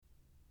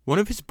One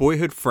of his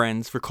boyhood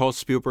friends recalls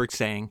Spielberg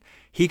saying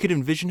he could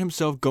envision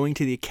himself going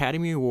to the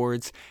Academy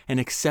Awards and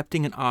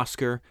accepting an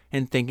Oscar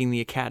and thanking the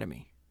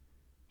Academy.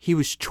 He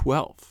was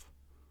 12.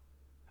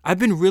 I've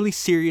been really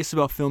serious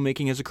about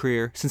filmmaking as a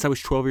career since I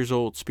was 12 years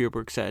old,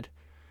 Spielberg said.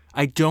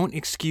 I don't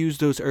excuse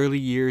those early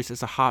years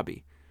as a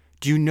hobby.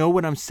 Do you know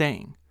what I'm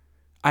saying?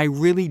 I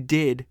really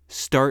did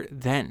start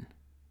then.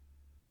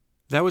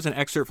 That was an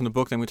excerpt from the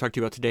book that I'm going to talk to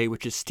you about today,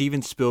 which is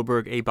Steven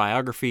Spielberg, A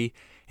Biography,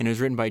 and it was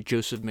written by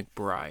Joseph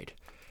McBride.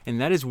 And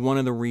that is one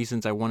of the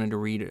reasons I wanted to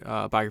read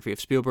a biography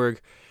of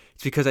Spielberg.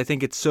 It's because I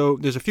think it's so,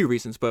 there's a few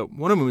reasons, but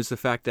one of them is the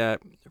fact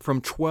that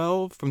from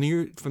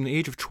the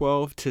age of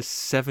 12 to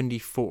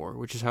 74,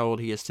 which is how old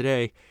he is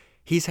today,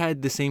 he's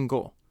had the same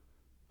goal.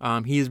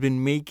 He has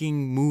been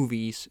making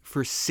movies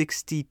for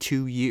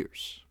 62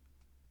 years.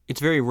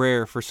 It's very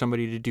rare for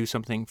somebody to do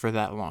something for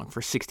that long,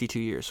 for 62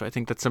 years. So I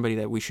think that's somebody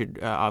that we should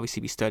obviously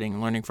be studying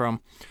and learning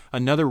from.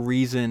 Another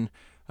reason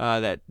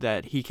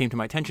that he came to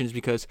my attention is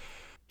because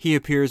he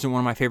appears in one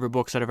of my favorite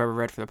books that I've ever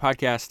read for the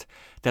podcast.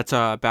 That's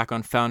back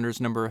on Founders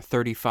number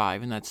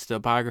 35, and that's the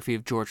biography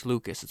of George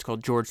Lucas. It's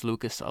called George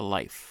Lucas, A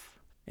Life.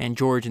 And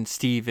George and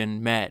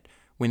Steven met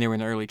when they were in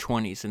their early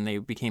 20s, and they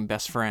became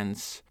best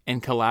friends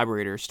and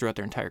collaborators throughout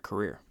their entire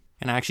career.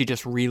 And I actually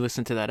just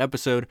re-listened to that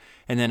episode,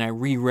 and then I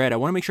reread. I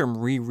want to make sure I'm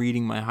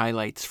rereading my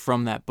highlights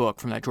from that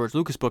book, from that George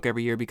Lucas book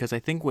every year, because I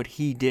think what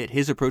he did,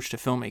 his approach to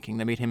filmmaking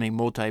that made him a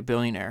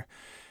multi-billionaire,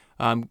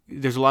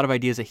 there's a lot of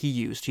ideas that he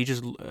used. He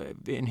just,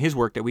 in his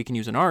work that we can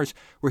use in ours,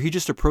 where he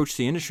just approached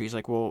the industry. He's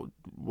like, well,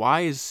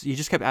 he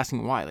just kept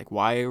asking why. Like,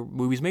 why are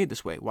movies made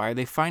this way? Why are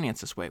they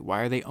financed this way?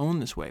 Why are they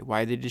owned this way?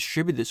 Why are they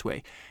distributed this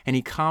way? And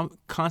he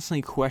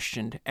constantly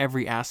questioned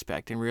every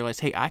aspect and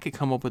realized, hey, I could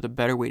come up with a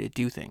better way to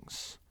do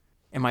things.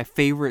 And my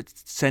favorite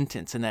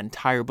sentence in that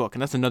entire book,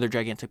 and that's another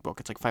gigantic book,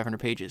 it's like 500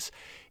 pages,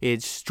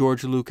 it's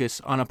George Lucas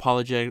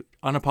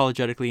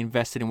unapologetically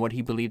invested in what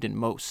he believed in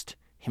most,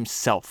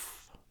 himself.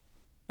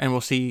 And we'll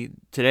see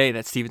today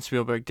that Steven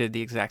Spielberg did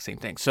the exact same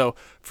thing. So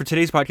for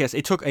today's podcast,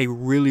 it took a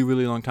really,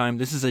 really long time.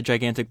 This is a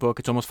gigantic book.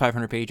 It's almost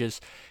 500 pages.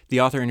 The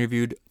author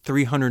interviewed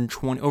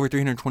over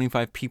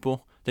 325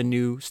 people that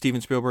knew Steven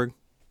Spielberg.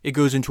 It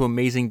goes into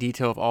amazing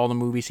detail of all the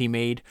movies he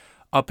made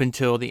up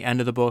until the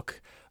end of the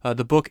book.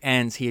 The book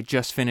ends, he had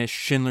just finished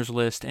Schindler's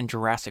List and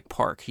Jurassic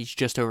Park. He's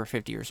just over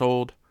 50 years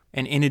old.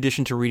 And in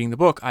addition to reading the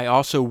book, I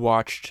also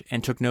watched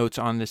and took notes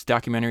on this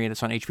documentary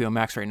that's on HBO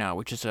Max right now,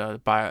 which is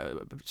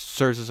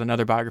serves as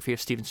another biography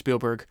of Steven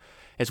Spielberg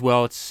as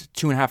well. It's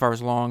 2.5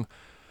 hours long.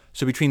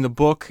 So between the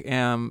book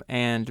and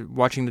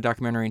watching the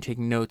documentary and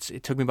taking notes,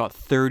 it took me about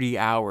 30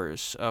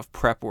 hours of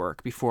prep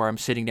work before I'm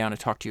sitting down to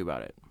talk to you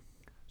about it.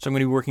 So I'm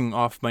going to be working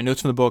off my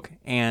notes from the book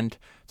and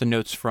the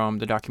notes from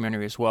the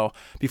documentary as well.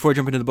 Before I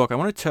jump into the book, I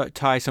want to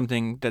tie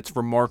something that's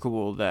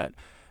remarkable that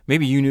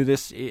maybe you knew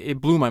this.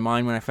 It blew my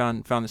mind when I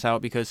found this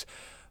out, because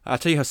I'll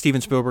tell you how Steven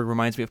Spielberg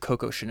reminds me of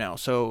Coco Chanel.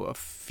 So a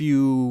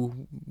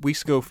few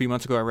months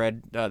ago, I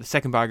read the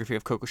second biography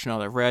of Coco Chanel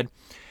that I've read.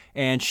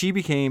 And she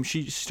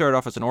started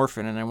off as an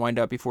orphan, and I wind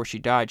up, before she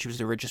died, she was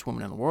the richest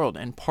woman in the world.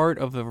 And part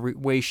of the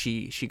way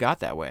she got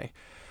that way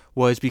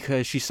was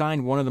because she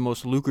signed one of the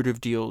most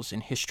lucrative deals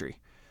in history.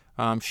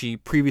 She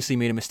previously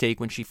made a mistake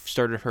when she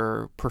started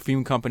her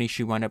perfume company.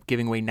 She wound up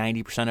giving away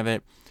 90% of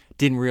it.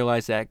 Didn't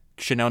realize that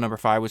Chanel No.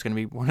 5 was going to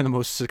be one of the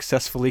most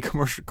successfully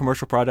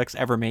commercial products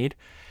ever made.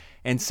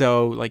 And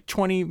so like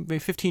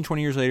 15,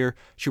 20 years later,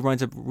 she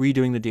winds up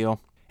redoing the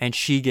deal, and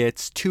she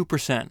gets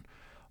 2%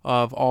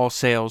 of all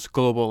sales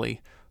globally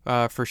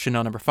for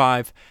Chanel No.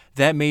 5.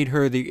 That made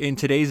her, in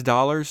today's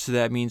dollars, so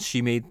that means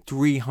she made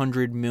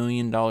 $300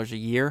 million a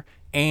year.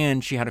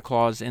 And she had a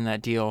clause in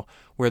that deal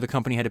where the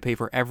company had to pay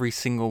for every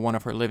single one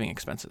of her living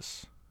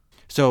expenses.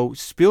 So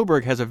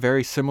Spielberg has a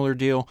very similar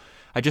deal.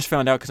 I just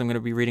found out, because I'm going to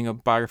be reading a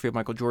biography of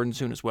Michael Jordan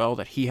soon as well,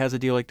 that he has a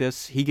deal like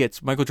this.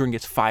 Michael Jordan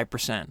gets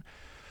 5%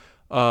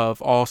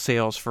 of all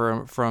sales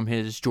from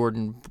his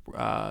Jordan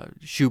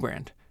shoe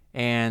brand.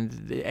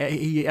 And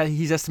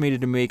he's estimated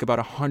to make about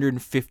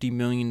 $150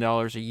 million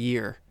a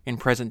year in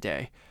present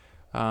day,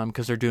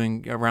 because they're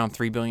doing around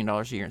 $3 billion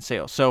a year in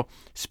sales. So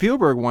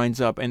Spielberg winds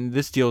up, and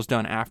this deal is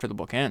done after the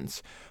book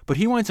ends, but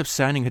he winds up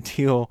signing a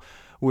deal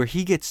where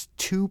he gets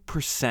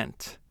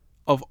 2%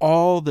 of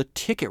all the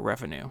ticket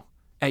revenue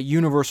at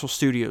Universal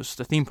Studios,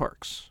 the theme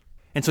parks.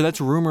 And so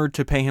that's rumored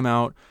to pay him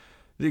out.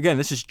 Again,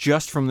 this is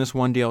just from this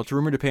one deal. It's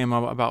rumored to pay him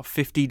out about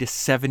 $50 to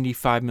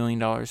 $75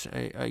 million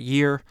a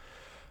year.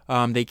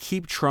 They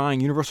keep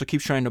trying. Universal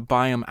keeps trying to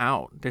buy him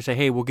out. They say,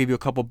 hey, we'll give you a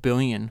couple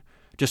billion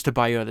just to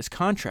buy you out of this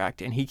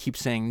contract. And he keeps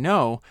saying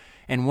no.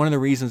 And one of the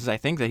reasons I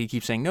think that he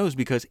keeps saying no is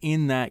because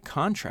in that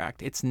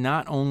contract, it's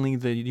not only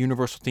the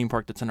Universal theme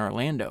park that's in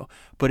Orlando,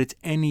 but it's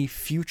any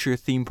future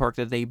theme park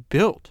that they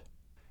build.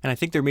 And I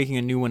think they're making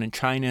a new one in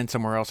China and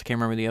somewhere else. I can't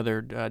remember the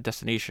other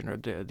destination, or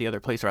the other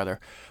place rather.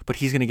 But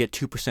he's going to get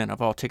 2%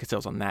 of all ticket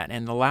sales on that.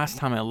 And the last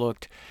time I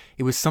looked,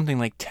 it was something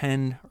like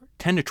 10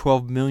 to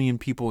 12 million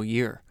people a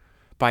year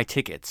buy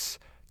tickets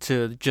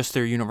to just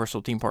their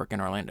Universal theme park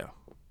in Orlando.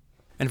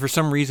 And for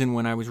some reason,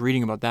 when I was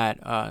reading about that,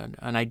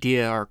 an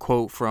idea or a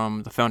quote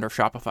from the founder of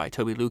Shopify,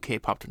 Toby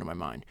Luque, popped into my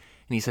mind.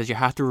 And he says, you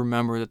have to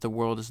remember that the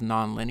world is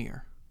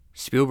non-linear.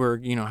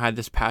 Spielberg, had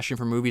this passion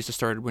for movies that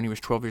started when he was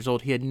 12 years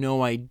old. He had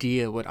no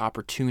idea what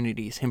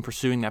opportunities him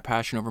pursuing that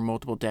passion over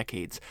multiple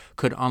decades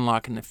could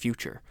unlock in the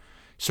future.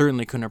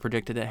 Certainly couldn't have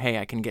predicted that, hey,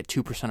 I can get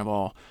 2% of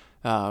all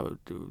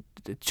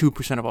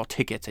 2% of all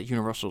tickets at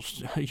Universal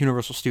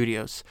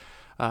Studios,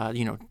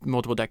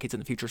 multiple decades in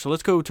the future. So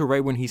let's go to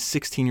right when he's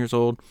 16 years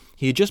old.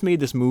 He had just made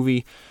this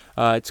movie.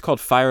 It's called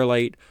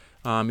Firelight.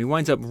 He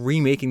winds up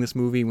remaking this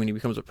movie when he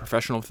becomes a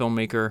professional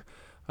filmmaker.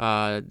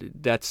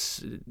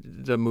 That's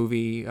the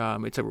movie.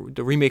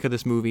 The remake of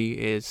this movie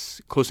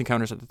is Close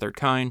Encounters of the Third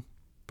Kind.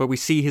 But we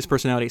see his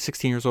personality at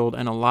 16 years old,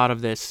 and a lot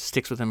of this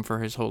sticks with him for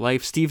his whole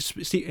life.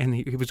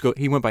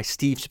 He went by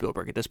Steve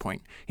Spielberg at this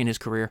point in his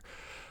career.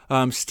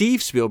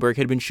 Steve Spielberg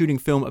had been shooting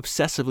film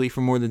obsessively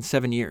for more than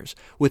 7 years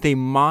with a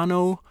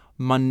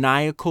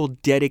monomaniacal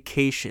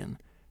dedication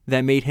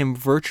that made him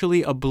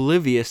virtually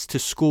oblivious to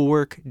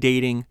schoolwork,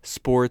 dating,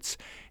 sports,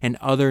 and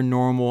other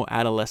normal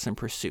adolescent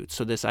pursuits.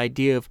 So this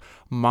idea of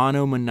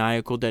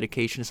monomaniacal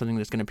dedication is something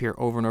that's going to appear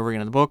over and over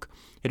again in the book.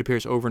 It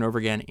appears over and over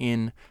again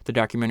in the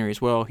documentary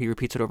as well. He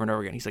repeats it over and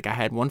over again. He's like, I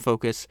had one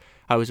focus.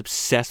 I was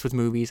obsessed with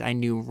movies. I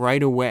knew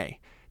right away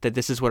that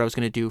this is what I was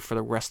going to do for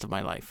the rest of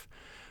my life.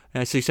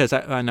 So he says,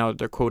 now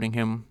they're quoting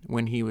him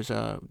when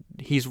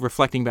he's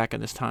reflecting back on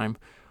this time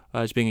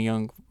as being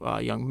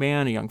a young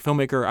man, a young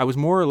filmmaker. I was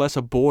more or less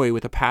a boy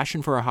with a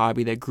passion for a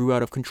hobby that grew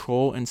out of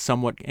control and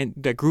somewhat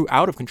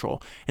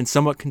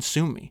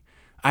consumed me.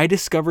 I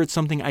discovered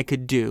something I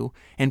could do,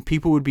 and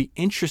people would be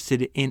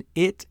interested in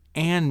it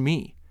and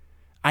me.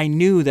 I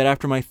knew that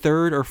after my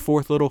third or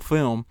fourth little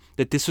film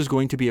that this was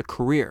going to be a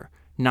career,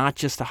 not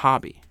just a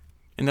hobby.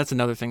 And that's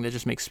another thing that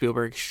just makes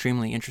Spielberg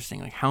extremely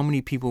interesting. Like, how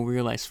many people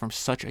realize from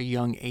such a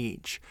young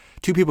age?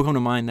 Two people come to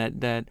mind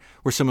that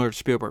were similar to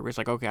Spielberg. It's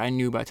like, okay, I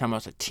knew by the time I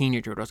was a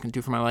teenager what I was going to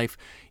do for my life.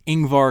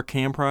 Ingvar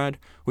Kamprad,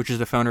 which is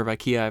the founder of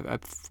IKEA.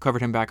 I've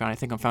covered him back on, I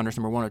think, on Founders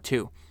number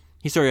 102.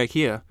 He started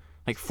IKEA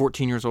like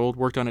 14 years old,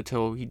 worked on it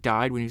till he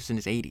died when he was in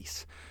his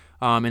 80s.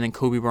 And then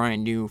Kobe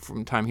Bryant knew from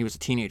the time he was a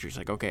teenager. He's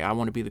like, okay, I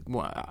want to be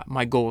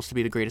my goal is to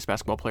be the greatest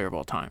basketball player of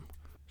all time.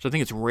 So I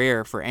think it's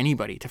rare for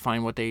anybody to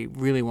find what they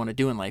really want to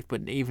do in life,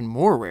 but even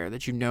more rare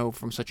that you know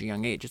from such a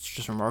young age. It's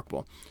just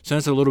remarkable. So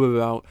that's a little bit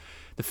about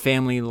the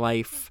family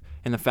life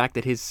and the fact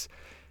that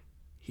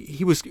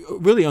he was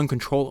really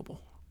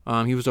uncontrollable.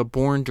 He was a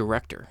born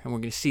director, and we're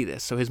going to see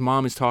this. So his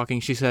mom is talking.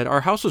 She said,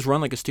 our house was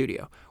run like a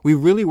studio. We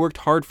really worked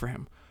hard for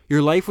him.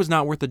 Your life was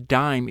not worth a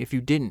dime if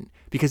you didn't,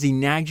 because he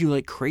nagged you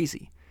like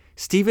crazy.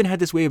 Steven had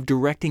this way of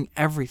directing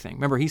everything.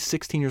 Remember, he's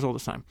 16 years old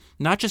this time.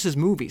 Not just his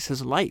movies,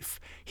 his life.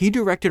 He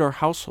directed our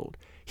household.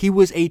 He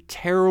was a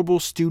terrible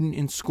student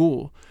in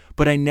school,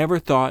 but I never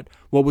thought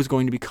what was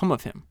going to become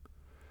of him.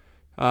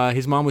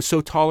 His mom was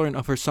so tolerant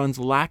of her son's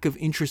lack of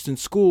interest in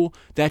school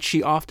that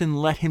she often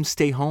let him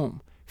stay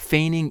home,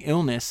 feigning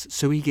illness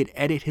so he could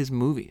edit his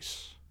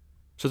movies.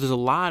 So there's a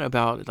lot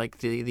about like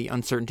the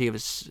uncertainty of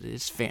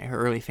her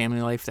early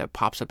family life that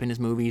pops up in his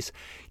movies.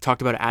 He talked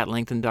about it at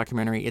length in the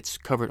documentary. It's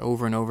covered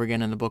over and over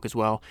again in the book as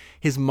well.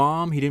 His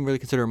mom, he didn't really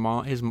consider a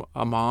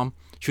mom.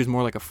 She was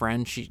more like a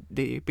friend.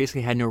 They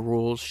basically had no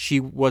rules. She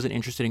wasn't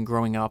interested in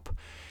growing up.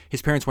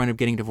 His parents wind up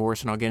getting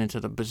divorced, and I'll get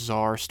into the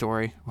bizarre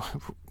story,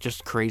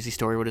 just crazy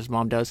story what his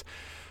mom does.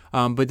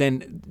 But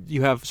then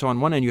on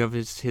one end you have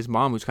his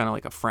mom who's kind of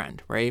like a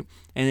friend, right?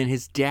 And then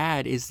his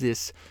dad is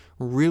this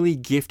really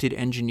gifted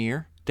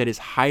engineer that is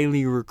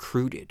highly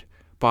recruited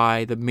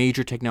by the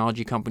major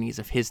technology companies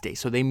of his day.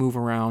 So they move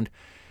around,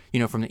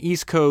 from the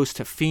East Coast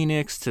to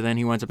Phoenix to then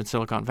he winds up in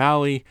Silicon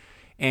Valley.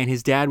 And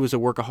his dad was a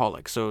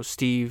workaholic. So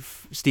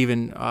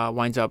Steven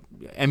winds up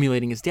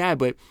emulating his dad.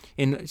 But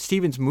in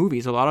Steven's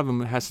movies, a lot of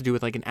them has to do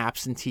with like an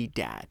absentee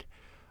dad.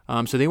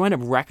 So they wind up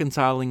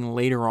reconciling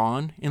later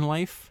on in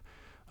life.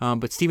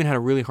 But Steven had a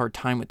really hard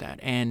time with that.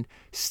 And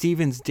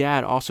Steven's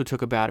dad also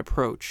took a bad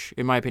approach.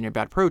 In my opinion,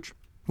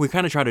 We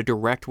kind of tried to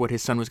direct what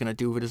his son was going to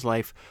do with his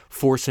life,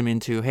 force him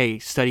into, hey,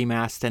 study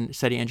math,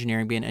 study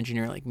engineering, be an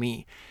engineer like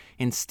me.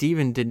 And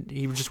Steven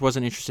he just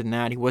wasn't interested in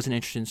that. He wasn't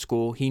interested in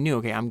school. He knew,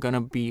 okay, I'm going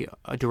to be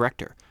a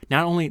director.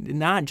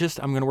 Not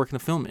just I'm going to work in the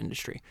film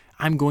industry.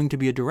 I'm going to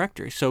be a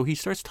director. So he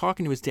starts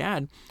talking to his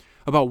dad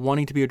about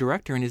wanting to be a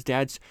director, and his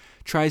dad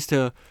tries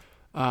to,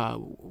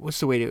 what's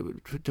the way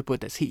to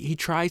put this? He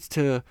tries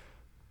to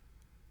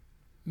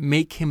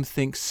make him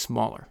think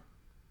smaller.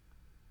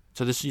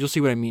 So you'll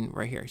see what I mean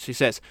right here. So he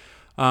says,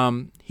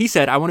 he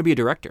said, I want to be a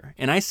director.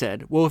 And I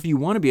said, well, if you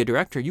want to be a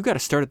director, you got to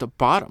start at the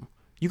bottom.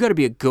 You got to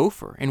be a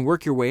gopher and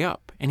work your way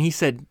up. And he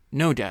said,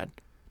 no, Dad,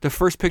 the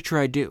first picture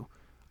I do,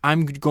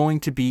 I'm going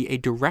to be a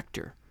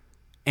director.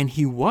 And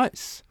he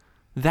was.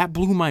 That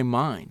blew my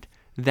mind.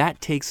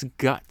 That takes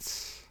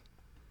guts.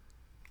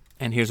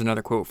 And here's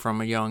another quote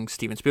from a young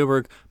Steven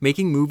Spielberg.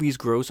 Making movies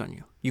grows on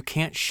you. You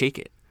can't shake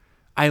it.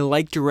 I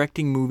like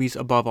directing movies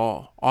above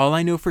all. All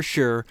I know for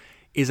sure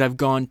is I've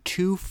gone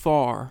too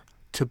far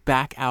to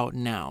back out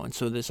now. And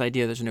so this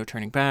idea there's no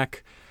turning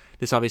back.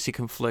 This obviously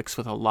conflicts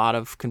with a lot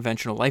of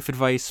conventional life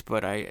advice,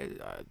 but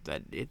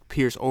that it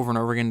appears over and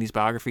over again in these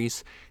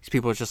biographies. These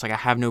people are just like, I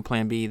have no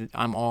plan B.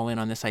 I'm all in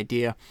on this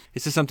idea.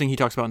 This is something he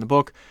talks about in the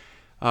book.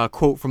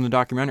 Quote from the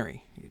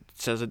documentary. It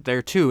says it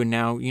there too. And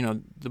now,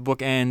 the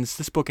book ends.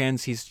 This book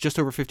ends. He's just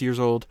over 50 years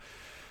old.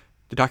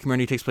 The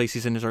documentary takes place.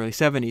 He's in his early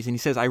 70s. And he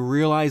says, I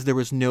realized there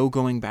was no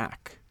going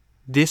back.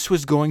 This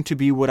was going to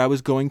be what I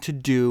was going to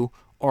do,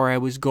 or I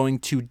was going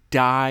to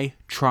die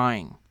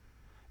trying.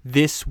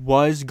 This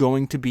was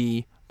going to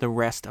be the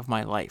rest of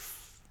my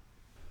life.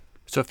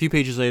 So a few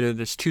pages later,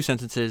 there's two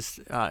sentences,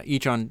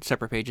 each on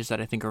separate pages, that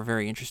I think are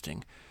very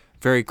interesting.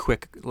 Very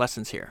quick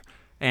lessons here.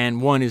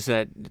 And one is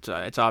that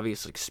it's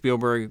obvious, like,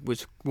 Spielberg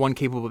was one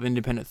capable of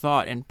independent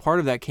thought, and part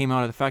of that came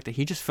out of the fact that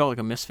he just felt like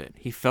a misfit.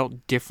 He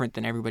felt different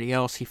than everybody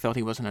else. He felt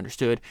he wasn't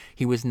understood.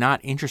 He was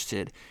not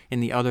interested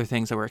in the other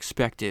things that were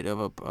expected of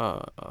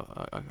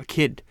a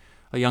kid,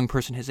 a young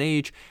person his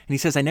age. And he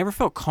says, I never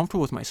felt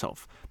comfortable with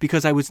myself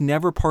because I was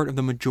never part of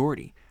the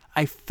majority.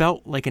 I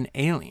felt like an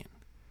alien.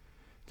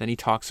 Then he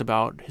talks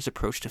about his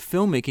approach to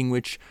filmmaking,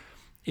 which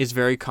is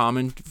very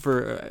common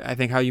for, I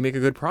think, how you make a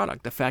good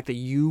product. The fact that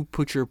you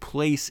put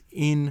yourself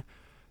in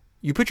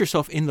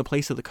the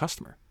place of the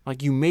customer.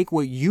 Like, you make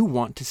what you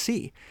want to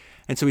see.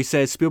 And so he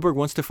says Spielberg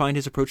wants to find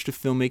his approach to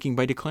filmmaking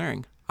by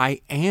declaring,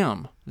 I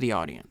am the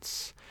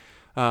audience.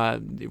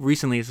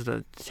 Recently is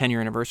the 10-year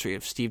anniversary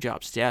of Steve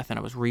Jobs' death, and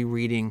I was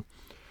rereading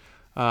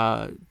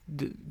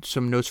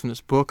some notes from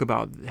this book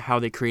about how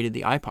they created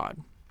the iPod.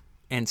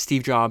 And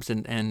Steve Jobs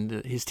and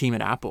his team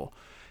at Apple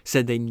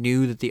said they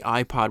knew that the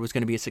iPod was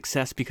going to be a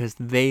success because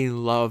they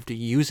loved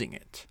using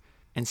it.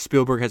 And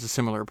Spielberg has a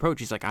similar approach.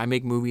 He's like, I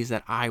make movies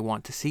that I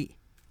want to see.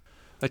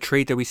 A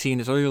trait that we see in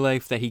his early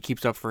life that he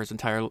keeps up for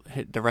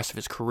the rest of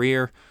his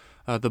career.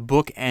 The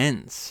book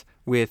ends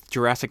with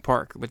Jurassic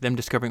Park, with them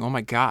discovering, oh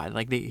my God,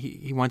 like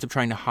he winds up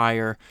trying to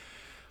hire.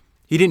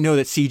 He didn't know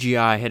that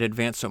CGI had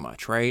advanced so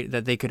much, right?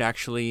 That they could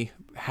actually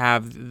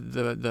have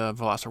the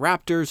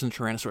Velociraptors and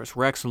Tyrannosaurus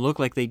Rex look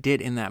like they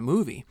did in that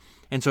movie.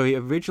 And so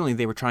originally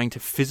they were trying to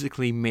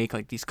physically make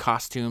like these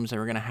costumes. They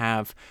were going to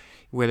have,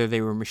 whether they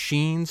were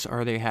machines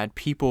or they had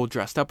people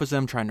dressed up as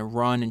them trying to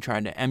run and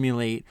trying to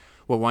emulate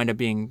what wind up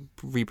being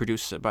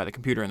reproduced by the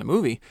computer in the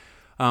movie.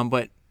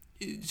 But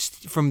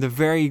from the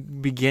very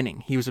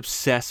beginning, he was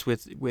obsessed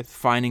with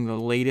finding the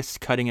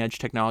latest cutting edge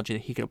technology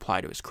that he could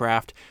apply to his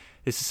craft.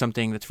 This is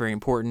something that's very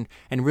important.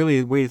 And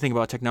really, the way to think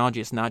about technology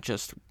is not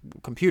just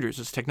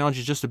computers. Technology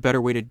is just a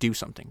better way to do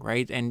something,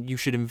 right? And you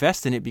should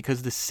invest in it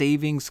because the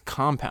savings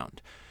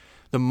compound.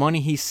 The money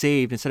he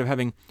saved, instead of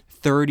having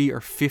 30 or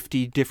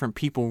 50 different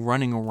people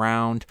running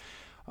around,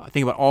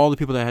 think about all the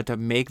people that had to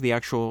make the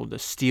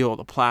steel,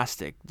 the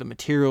plastic, the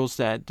materials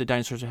that the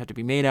dinosaurs had to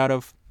be made out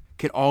of,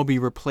 could all be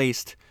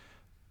replaced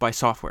by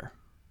software.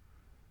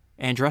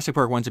 And Jurassic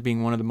Park winds up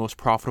being one of the most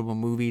profitable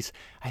movies.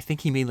 I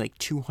think he made like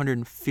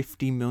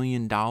 $250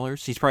 million.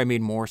 He's probably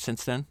made more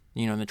since then,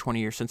 in the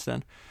 20 years since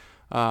then,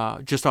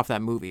 just off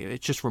that movie.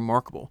 It's just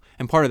remarkable.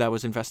 And part of that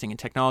was investing in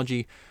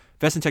technology.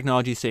 Invest in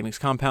technology, savings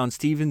compound.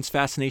 Steven's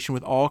fascination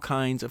with all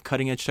kinds of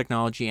cutting-edge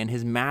technology and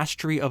his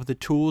mastery of the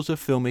tools of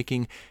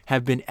filmmaking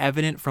have been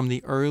evident from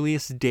the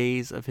earliest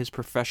days of his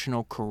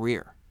professional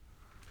career.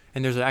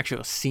 And there's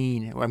actually a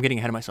scene, I'm getting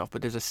ahead of myself,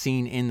 but there's a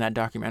scene in that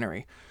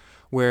documentary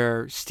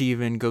where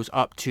Steven goes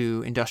up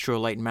to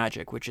Industrial Light and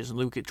Magic, which is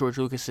George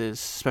Lucas's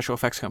special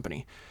effects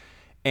company,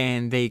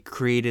 and they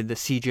created the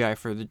CGI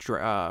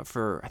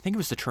for I think it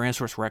was the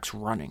Tyrannosaurus Rex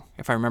running,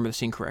 if I remember the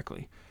scene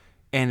correctly.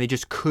 And they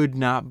just could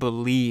not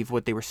believe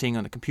what they were seeing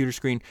on the computer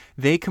screen.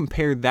 They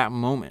compared that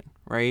moment,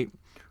 right,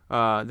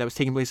 that was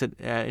taking place at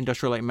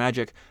Industrial Light and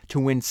Magic to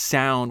when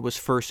sound was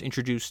first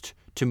introduced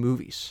to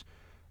movies.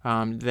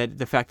 That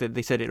the fact that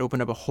they said it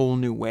opened up a whole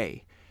new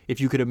way. If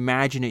you could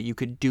imagine it, you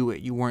could do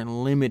it. You weren't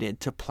limited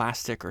to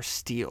plastic or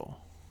steel.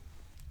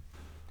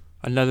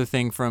 Another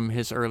thing from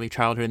his early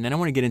childhood, and then I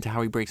want to get into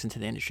how he breaks into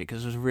the industry,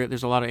 because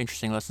there's a lot of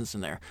interesting lessons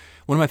in there.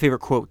 One of my favorite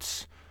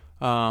quotes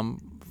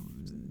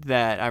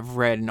that I've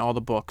read in all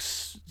the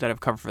books that I've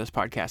covered for this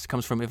podcast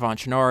comes from Yvon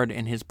Chouinard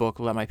in his book,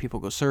 Let My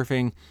People Go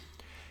Surfing.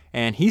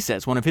 And he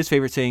says one of his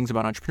favorite sayings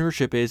about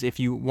entrepreneurship is, if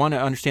you want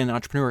to understand the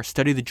entrepreneur,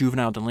 study the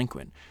juvenile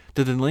delinquent.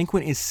 The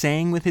delinquent is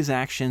saying with his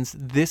actions,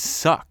 this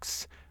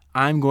sucks.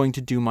 I'm going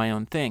to do my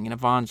own thing. And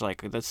Yvonne's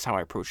like, that's how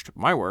I approached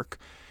my work.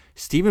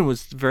 Steven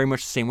was very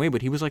much the same way,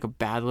 but he was like a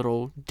bad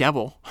little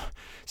devil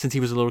since he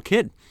was a little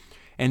kid.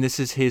 And this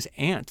is his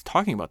aunt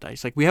talking about that.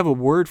 He's like, we have a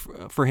word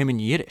for him in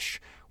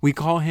Yiddish. We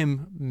call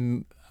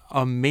him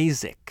a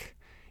mazik.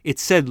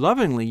 It's said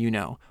lovingly,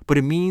 but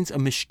it means a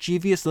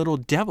mischievous little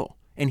devil.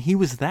 And he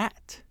was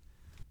that.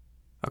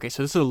 Okay,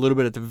 so this is a little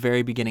bit at the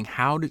very beginning.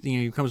 How did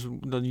he becomes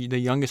the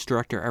youngest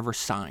director ever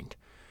signed?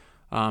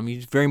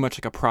 He's very much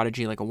like a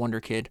prodigy, like a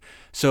wonder kid.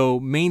 So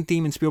main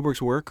theme in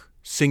Spielberg's work,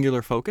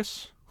 singular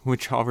focus,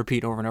 which I'll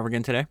repeat over and over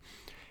again today.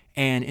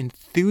 And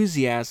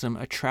enthusiasm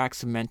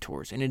attracts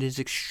mentors. And it is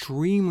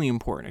extremely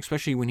important,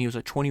 especially when he was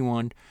a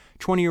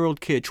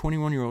 20-year-old kid,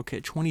 21-year-old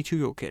kid,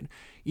 22-year-old kid.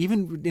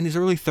 Even in his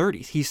early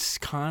 30s, he's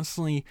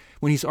constantly,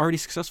 when he's already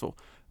successful,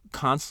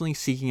 constantly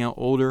seeking out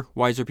older,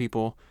 wiser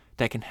people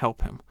that can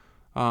help him.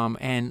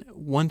 And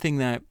one thing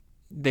that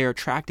they're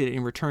attracted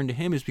in return to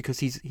him is because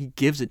he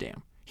gives a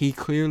damn. He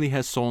clearly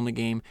has soul in the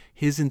game.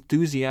 His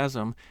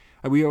enthusiasm,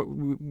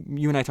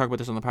 you and I talk about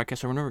this on the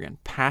podcast over and over again.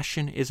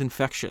 Passion is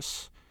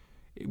infectious.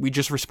 We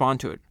just respond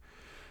to it.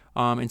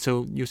 And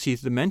so you see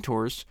the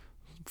mentors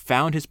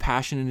found his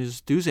passion and his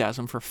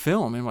enthusiasm for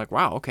film, and like,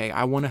 wow, okay,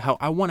 I want to help.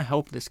 I want to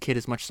help this kid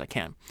as much as I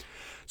can.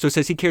 So it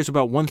says he cares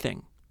about one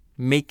thing: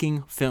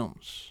 making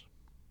films.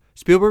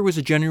 Spielberg was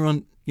a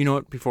genuine. You know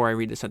what? Before I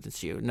read the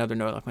sentence to you, another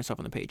note I left myself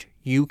on the page.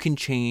 You can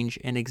change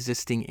an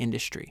existing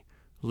industry.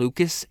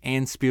 Lucas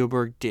and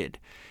Spielberg did.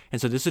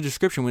 And so this is a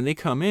description. When they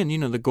come in,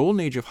 the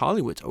golden age of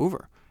Hollywood's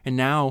over. And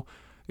now,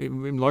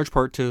 in large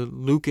part to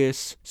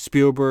Lucas,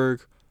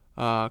 Spielberg,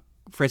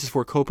 Francis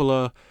Ford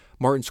Coppola,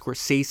 Martin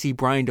Scorsese,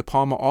 Brian De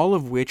Palma, all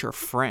of which are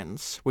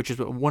friends, which is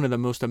one of the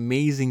most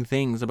amazing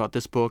things about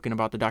this book and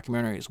about the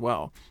documentary as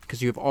well.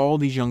 Because you have all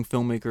these young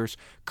filmmakers,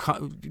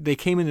 they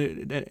came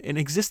into an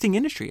existing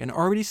industry, an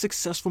already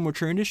successful,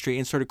 mature industry,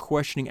 and started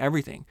questioning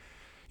everything.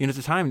 At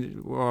the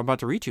time, we're about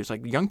to read to, it's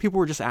like young people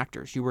were just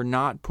actors. You were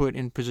not put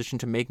in position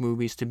to make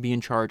movies, to be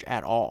in charge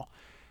at all.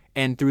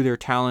 And through their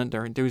talent,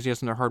 their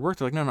enthusiasm, their hard work,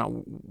 they're like,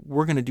 no,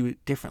 we're going to do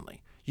it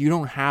differently. You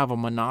don't have a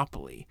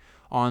monopoly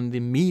on the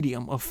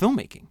medium of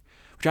filmmaking,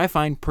 which I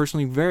find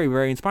personally very,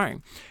 very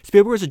inspiring.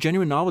 Spielberg was a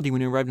genuine novelty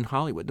when he arrived in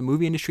Hollywood. The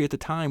movie industry at the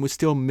time was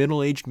still a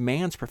middle-aged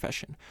man's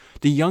profession.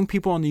 The young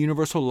people on the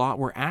Universal lot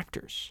were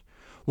actors.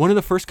 One of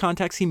the first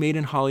contacts he made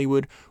in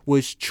Hollywood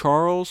was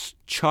Charles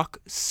Chuck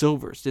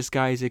Silvers. This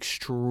guy is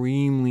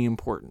extremely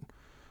important.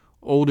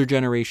 Older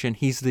generation.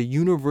 He's the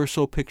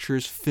Universal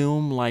Pictures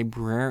film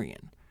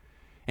librarian.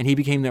 And he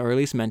became the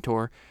earliest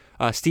mentor,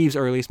 Steve's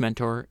earliest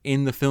mentor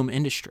in the film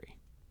industry.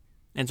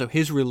 And so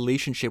his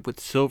relationship with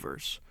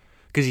Silvers,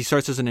 because he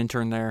starts as an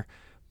intern there,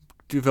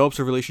 develops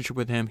a relationship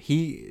with him.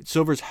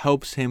 Silvers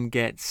helps him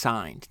get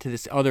signed to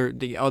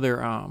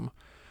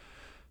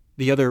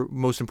the other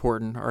most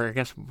important, or I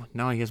guess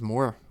now he has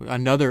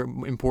another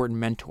important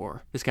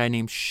mentor, this guy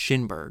named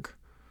Shinberg.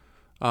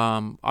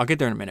 I'll get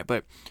there in a minute,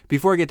 but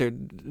before I get there,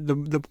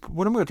 the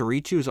what I'm going to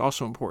read to you is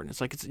also important.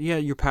 It's like,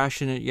 you're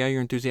passionate,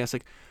 you're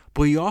enthusiastic,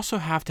 but you also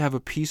have to have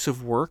a piece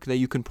of work that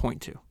you can point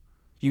to.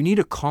 You need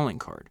a calling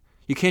card.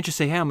 You can't just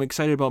say, hey, I'm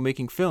excited about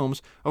making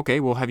films. Okay,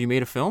 well, have you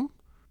made a film?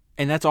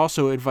 And that's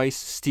also advice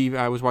Steve,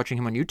 I was watching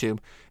him on YouTube,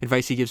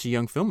 advice he gives to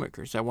young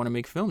filmmakers that want to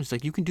make films. It's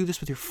like, you can do this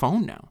with your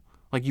phone now.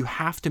 Like, you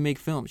have to make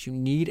films. You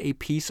need a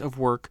piece of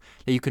work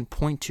that you can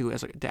point to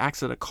to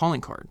act as a calling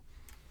card.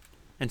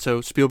 And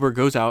so Spielberg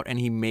goes out and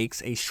he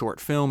makes a short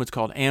film. It's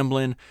called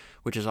Amblin,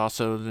 which is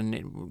also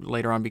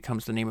later on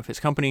becomes the name of his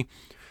company.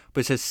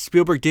 But it says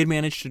Spielberg did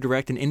manage to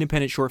direct an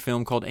independent short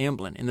film called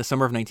Amblin in the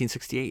summer of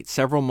 1968,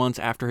 several months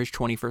after his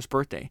 21st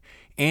birthday.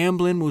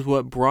 Amblin was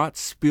what brought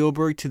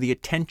Spielberg to the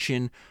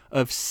attention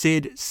of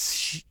Sid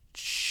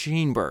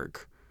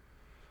Sheinberg,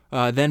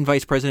 then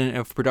vice president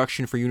of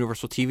production for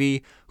Universal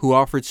TV, who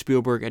offered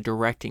Spielberg a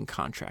directing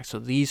contract. So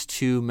these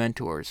two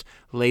mentors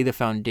lay the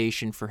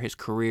foundation for his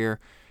career,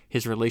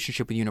 his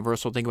relationship with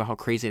Universal. Think about how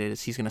crazy it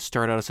is. He's going to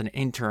start out as an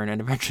intern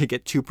and eventually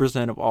get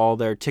 2% of all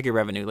their ticket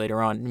revenue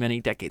later on, many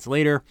decades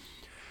later.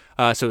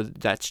 So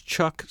that's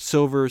Chuck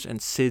Silvers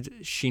and Sid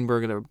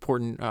Sheinberg, the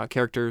important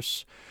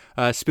characters.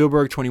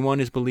 Spielberg, 21,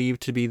 is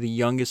believed to be the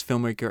youngest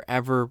filmmaker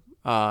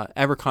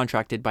ever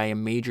contracted by a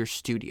major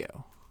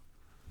studio.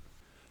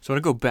 So I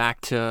want to go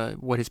back to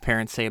what his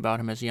parents say about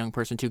him as a young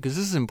person too, because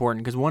this is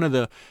important. Because one of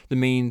the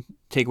main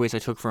takeaways I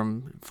took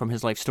from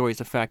his life story is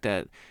the fact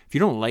that if you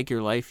don't like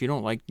your life, you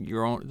don't like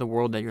the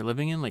world that you're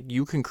living in, like,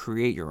 you can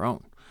create your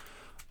own.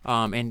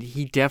 And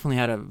he definitely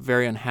had a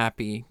very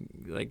unhappy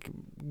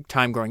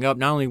time growing up.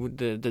 Not only with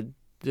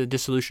the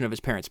dissolution of his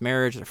parents'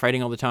 marriage, they're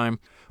fighting all the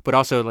time, but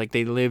also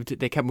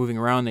they kept moving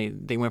around.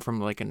 They went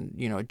from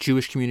a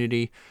Jewish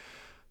community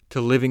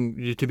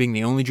to being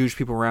the only Jewish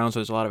people around, so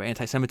there's a lot of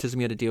anti-Semitism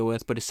he had to deal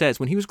with. But it says,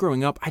 when he was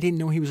growing up, I didn't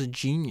know he was a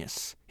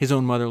genius, his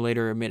own mother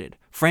later admitted.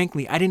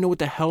 Frankly, I didn't know what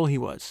the hell he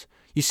was.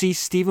 You see,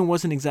 Stephen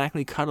wasn't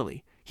exactly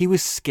cuddly. He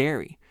was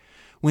scary.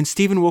 When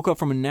Stephen woke up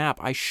from a nap,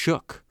 I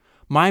shook.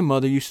 My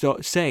mother used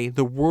to say,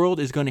 the world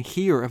is going to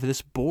hear of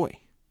this boy.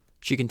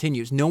 She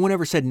continues, no one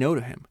ever said no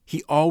to him.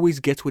 He always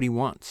gets what he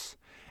wants.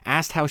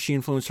 Asked how she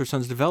influenced her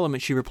son's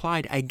development, she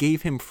replied, I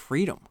gave him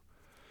freedom.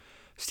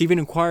 Stephen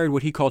inquired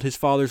what he called his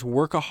father's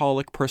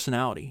workaholic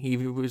personality. He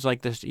was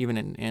like this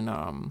even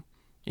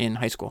in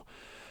high school.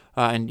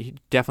 And he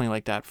definitely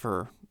like that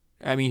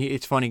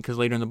it's funny because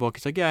later in the book,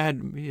 it's like, I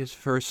had his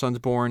first son's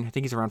born. I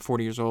think he's around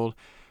 40 years old.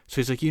 So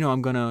he's like,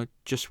 I'm going to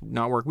just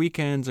not work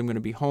weekends. I'm going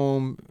to be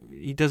home.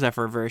 He does that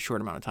for a very short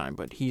amount of time,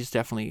 but he's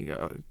definitely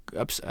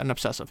an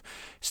obsessive.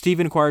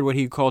 Stephen acquired what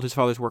he called his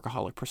father's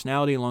workaholic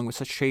personality, along with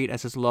such trait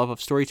as his love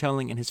of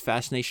storytelling and his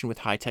fascination with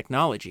high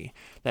technology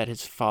that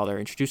his father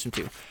introduced him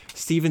to.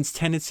 Stephen's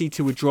tendency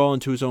to withdraw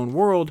into his own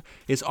world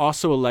is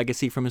also a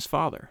legacy from his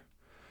father.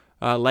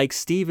 Like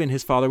Stephen,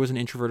 his father was an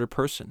introverted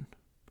person.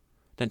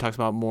 Then talks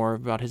about more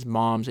about his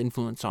mom's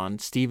influence on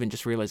Steven,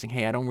 just realizing,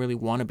 hey, I don't really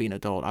want to be an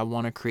adult. I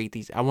want to create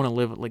these. I want to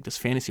live like this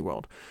fantasy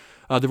world.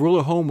 The rule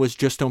at home was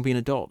just don't be an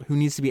adult. Who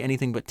needs to be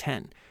anything but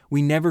 10?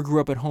 We never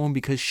grew up at home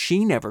because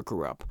she never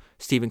grew up,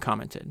 Steven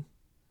commented.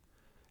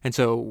 And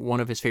so one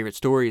of his favorite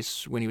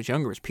stories when he was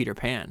younger was Peter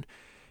Pan.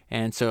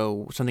 And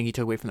so something he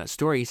took away from that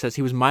story, he says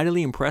he was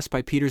mightily impressed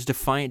by Peter's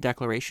defiant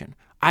declaration.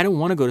 I don't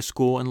want to go to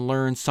school and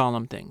learn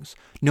solemn things.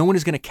 No one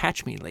is going to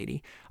catch me,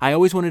 lady. I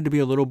always wanted to be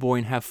a little boy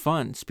and have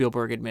fun,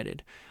 Spielberg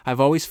admitted. I've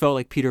always felt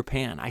like Peter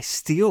Pan. I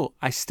still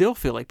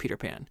feel like Peter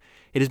Pan.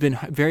 It has been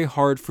very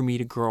hard for me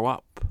to grow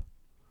up.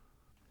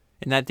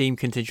 And that theme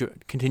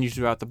continues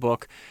throughout the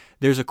book.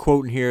 There's a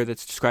quote in here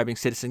that's describing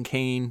Citizen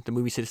Kane, the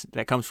movie Citizen,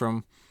 that comes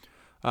from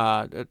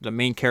the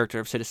main character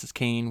of Citizen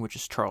Kane, which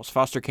is Charles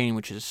Foster Kane,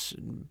 which is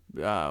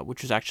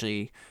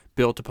actually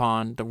built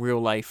upon the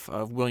real life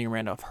of William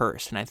Randolph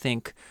Hearst. And I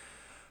think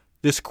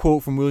this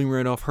quote from William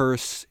Randolph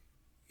Hearst,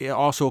 it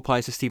also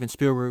applies to Steven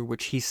Spielberg,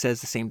 which he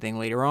says the same thing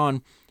later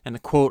on. And the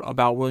quote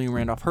about William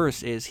Randolph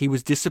Hearst is, he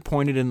was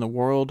disappointed in the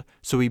world,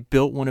 so he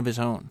built one of his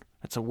own.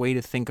 That's a way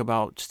to think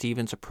about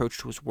Steven's approach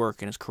to his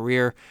work and his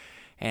career.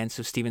 And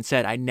so Steven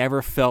said, I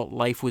never felt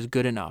life was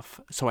good enough,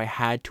 so I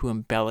had to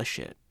embellish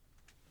it.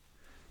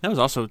 That was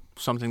also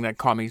something that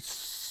caught me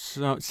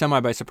semi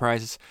by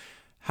surprise, is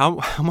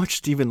how much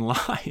Steven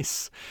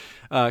lies.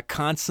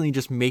 Constantly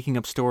just making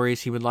up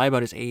stories. He would lie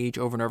about his age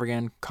over and over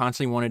again,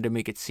 constantly wanted to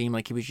make it seem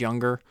like he was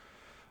younger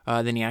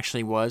than he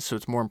actually was. So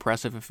it's more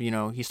impressive if,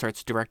 he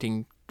starts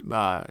directing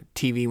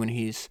TV when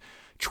he's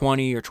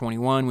 20 or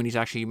 21, when he's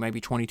actually maybe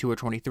 22 or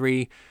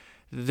 23.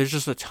 There's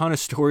just a ton of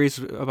stories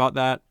about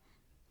that.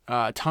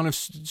 A ton of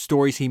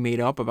stories he made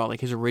up about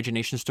like his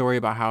origination story,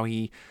 about how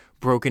he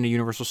broke into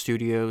Universal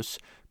Studios,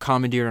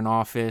 commandeered an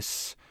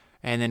office,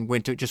 and then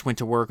went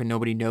to work and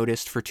nobody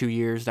noticed for 2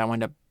 years. That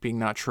wound up being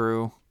not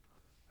true.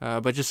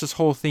 But just this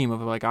whole theme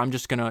of like, I'm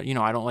just gonna,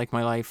 I don't like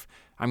my life.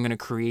 I'm gonna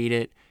create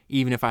it,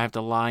 even if I have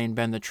to lie and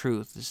bend the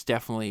truth. Is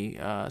definitely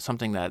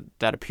something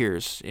that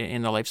appears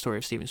in the life story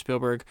of Steven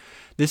Spielberg.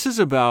 This is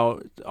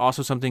about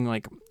also something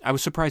like, I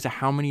was surprised at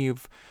how many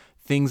of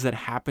things that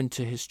happened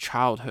to his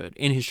childhood,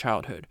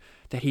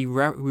 that he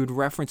would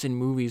reference in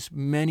movies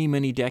many,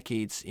 many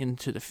decades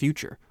into the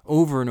future,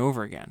 over and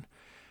over again.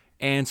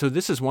 And so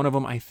this is one of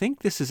them. I think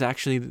this is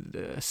actually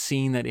a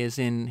scene that is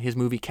in his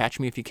movie Catch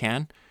Me If You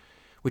Can,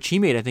 which he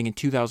made, I think, in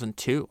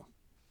 2002.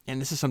 And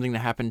this is something that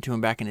happened to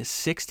him back in his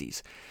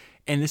 60s.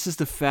 And this is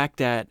the fact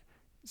that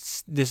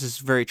this is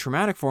very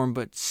traumatic for him,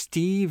 but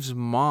Steve's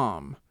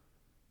mom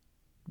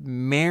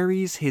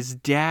marries his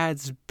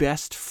dad's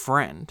best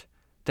friend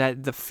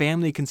that the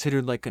family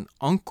considered like an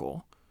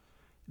uncle.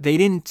 They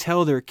didn't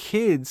tell their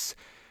kids.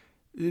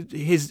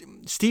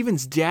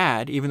 Steven's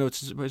dad, even though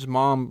his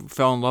mom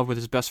fell in love with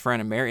his best friend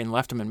and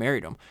left him and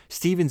married him,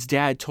 Steven's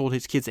dad told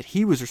his kids that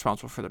he was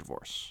responsible for the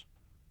divorce.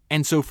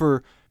 And so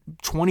for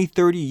 20,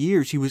 30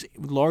 years, he was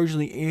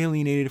largely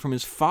alienated from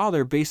his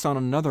father based on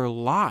another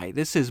lie.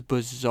 This is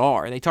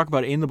bizarre. They talk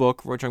about it in the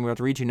book, which I'm about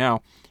to read you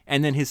now.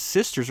 And then his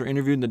sisters are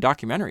interviewed in the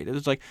documentary. It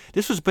was like,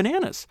 this was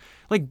bananas.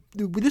 Like,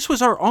 this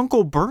was our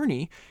Uncle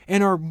Bernie,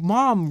 and our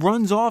mom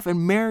runs off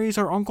and marries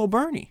our Uncle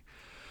Bernie.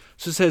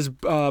 So it says,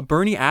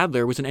 Bernie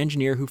Adler was an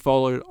engineer who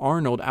followed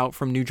Arnold out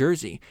from New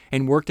Jersey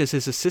and worked as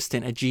his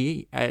assistant at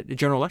GE, at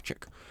General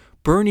Electric.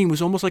 Bernie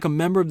was almost like a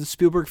member of the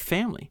Spielberg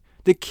family.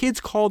 The kids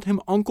called him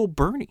Uncle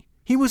Bernie.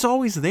 He was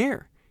always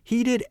there.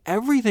 He did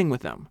everything with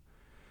them.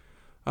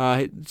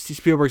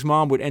 Spielberg's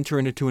mom would enter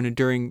into an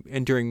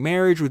enduring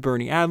marriage with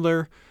Bernie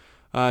Adler.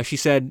 She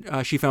said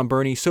she found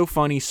Bernie so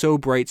funny, so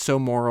bright, so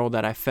moral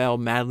that I fell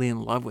madly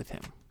in love with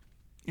him.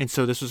 And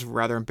so this was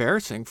rather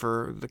embarrassing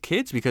for the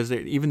kids, because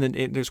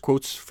there's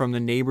quotes from the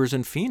neighbors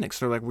in Phoenix.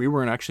 They're like, we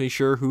weren't actually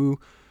sure who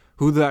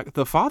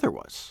the father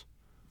was.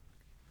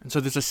 And so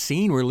there's a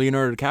scene where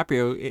Leonardo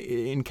DiCaprio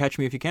in Catch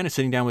Me If You Can is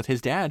sitting down with his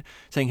dad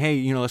saying,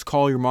 hey, let's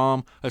call your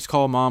mom,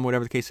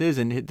 whatever the case is.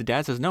 And the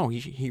dad says, no,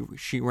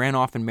 she ran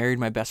off and married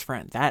my best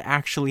friend. That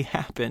actually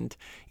happened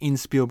in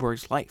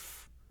Spielberg's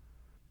life.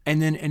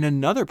 And then in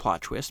another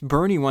plot twist,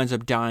 Bernie winds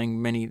up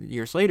dying many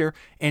years later.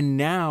 And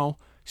now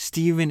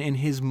Steven's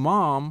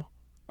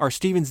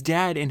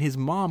dad and his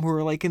mom, who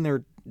are like in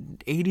their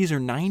 80s or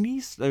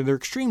 90s, they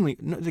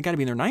got to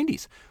be in their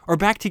 90s, are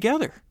back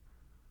together.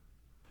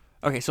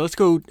 Okay, so let's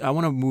go. I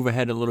want to move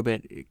ahead a little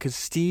bit, because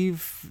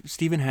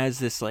Steven has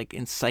this like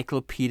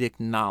encyclopedic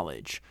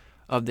knowledge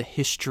of the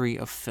history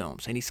of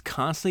films, and he's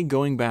constantly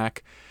going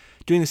back,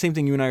 doing the same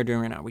thing you and I are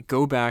doing right now. We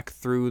go back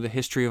through the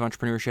history of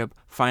entrepreneurship,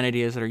 find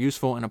ideas that are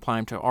useful, and apply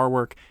them to our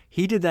work.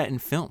 He did that in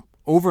film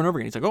over and over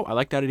again. He's like, oh, I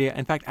like that idea.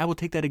 In fact, I will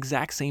take that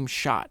exact same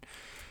shot.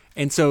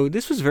 And so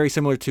this was very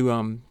similar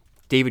to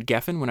David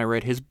Geffen when I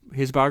read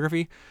his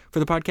biography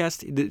for the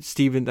podcast. That's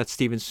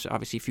Steven's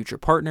obviously future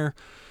partner.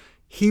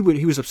 He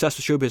was obsessed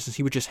with show business.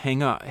 He would just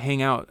hang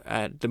out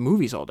at the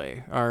movies all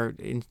day. Or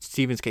in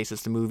Steven's case,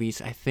 it's the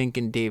movies. I think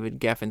in David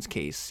Geffen's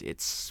case,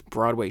 it's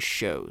Broadway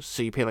shows.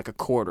 So you pay like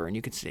 $0.25 and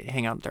you can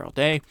hang out there all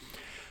day.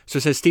 So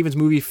it says Steven's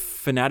movie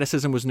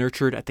fanaticism was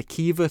nurtured at the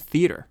Kiva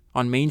Theater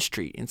on Main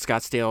Street in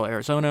Scottsdale,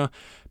 Arizona.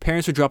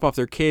 Parents would drop off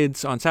their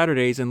kids on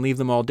Saturdays and leave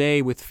them all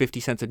day with 50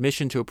 cents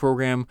admission to a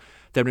program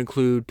that would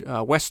include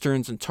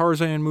westerns and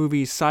Tarzan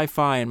movies,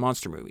 sci-fi, and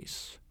monster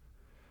movies.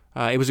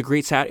 It was a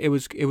great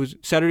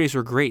Saturdays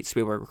were great,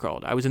 Spielberg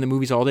recalled. I was in the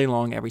movies all day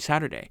long every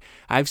Saturday.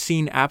 I've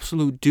seen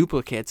absolute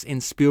duplicates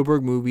in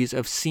Spielberg movies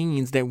of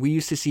scenes that we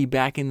used to see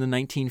back in the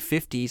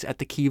 1950s at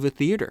the Kiva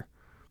Theater.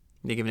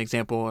 They give an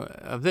example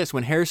of this.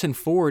 When Harrison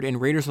Ford in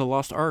Raiders of the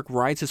Lost Ark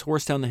rides his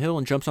horse down the hill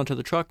and jumps onto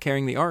the truck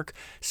carrying the Ark,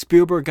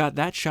 Spielberg got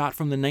that shot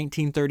from the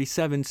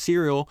 1937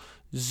 serial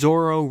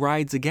Zorro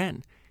Rides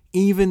Again.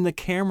 Even the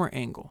camera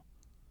angle.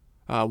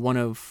 One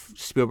of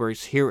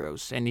Spielberg's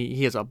heroes, and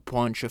he has a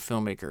bunch of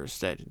filmmakers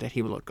that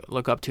he would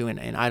look up to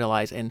and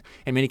idolize, and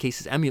in many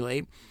cases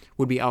emulate,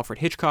 would be Alfred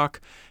Hitchcock.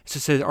 So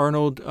it says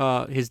Arnold,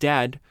 his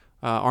dad,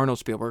 Arnold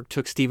Spielberg,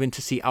 took Steven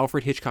to see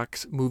Alfred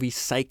Hitchcock's movie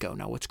Psycho.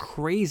 Now, what's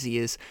crazy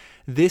is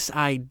this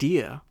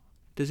idea.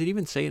 Does it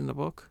even say it in the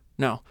book?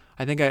 No.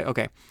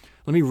 Okay.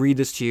 Let me read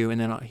this to you, and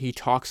then he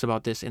talks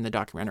about this in the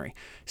documentary.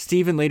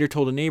 Steven later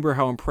told a neighbor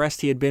how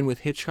impressed he had been with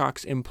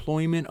Hitchcock's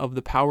employment of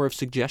the power of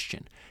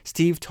suggestion.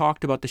 Steve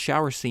talked about the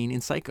shower scene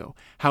in Psycho,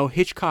 how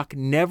Hitchcock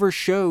never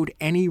showed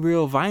any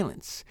real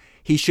violence.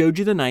 He showed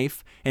you the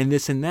knife and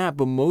this and that,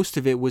 but most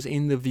of it was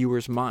in the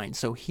viewer's mind.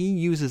 So he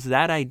uses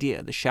that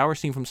idea, the shower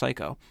scene from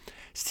Psycho.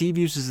 Steve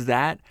uses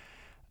that,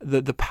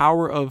 the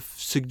power of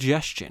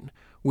suggestion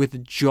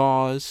with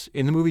Jaws,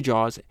 in the movie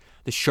Jaws.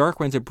 The shark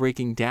winds up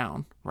breaking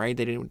down, right?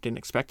 They didn't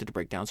expect it to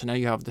break down. So now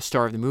you have the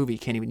star of the movie you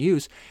can't even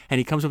use. And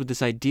he comes up with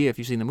this idea, if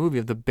you've seen the movie,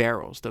 of the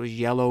barrels, those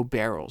yellow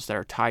barrels that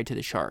are tied to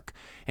the shark.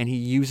 And he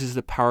uses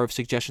the power of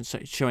suggestion,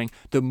 showing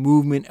the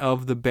movement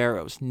of the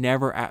barrels,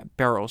 never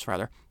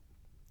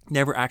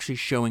actually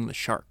showing the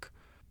shark.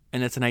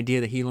 And that's an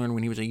idea that he learned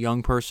when he was a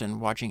young person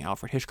watching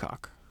Alfred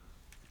Hitchcock.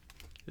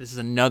 This is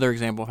another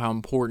example of how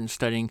important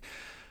studying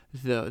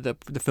the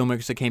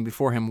filmmakers that came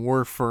before him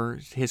were for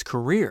his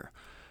career.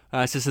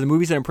 It says the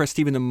movies that impressed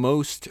Steven the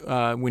most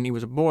when he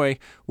was a boy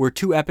were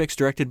two epics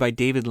directed by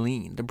David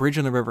Lean, The Bridge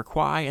on the River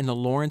Kwai and The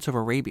Lawrence of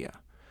Arabia.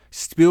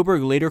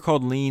 Spielberg later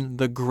called Lean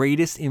the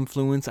greatest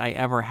influence I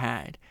ever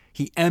had.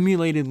 He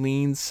emulated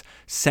Lean's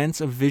sense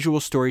of visual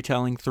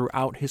storytelling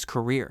throughout his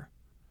career.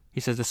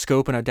 He says the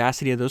scope and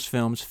audacity of those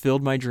films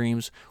filled my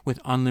dreams with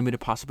unlimited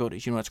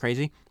possibilities. You know what's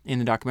crazy? In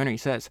the documentary, he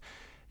says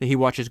that he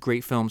watches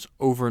great films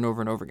over and over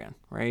and over again,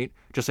 right?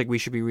 Just like we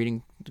should be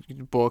reading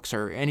books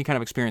or any kind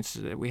of experience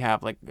that we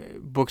have. Like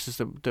books is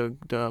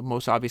the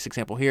most obvious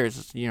example here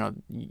is, you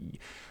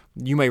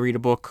might read a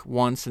book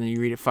once and then you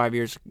read it 5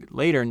 years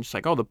later and it's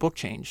like, oh, the book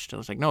changed. I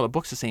was like, no, the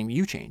book's the same.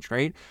 You changed,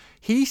 right?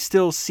 He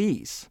still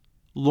sees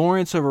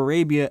Lawrence of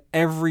Arabia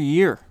every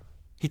year.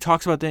 He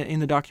talks about that in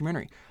the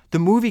documentary. The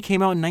movie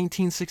came out in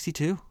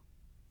 1962.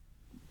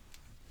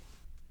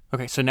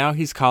 Okay, so now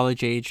he's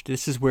college aged.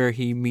 This is where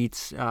he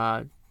meets.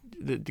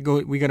 We're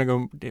going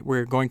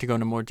to go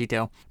into more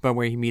detail about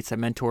where he meets a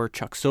mentor,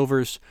 Chuck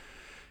Silvers.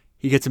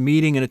 He gets a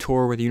meeting and a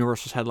tour with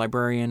Universal's head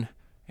librarian,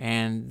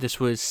 and this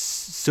was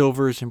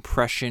Silvers'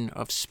 impression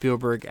of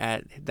Spielberg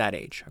at that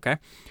age. Okay,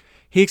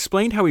 he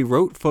explained how he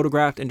wrote,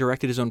 photographed, and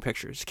directed his own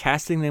pictures,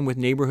 casting them with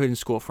neighborhood and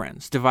school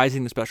friends,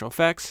 devising the special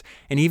effects,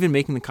 and even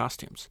making the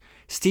costumes.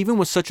 Steven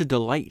was such a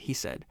delight, he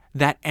said.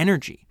 That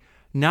energy.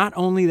 Not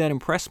only that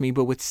impressed me,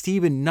 but with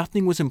Steven,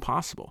 nothing was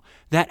impossible.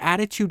 That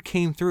attitude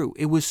came through.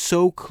 It was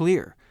so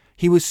clear.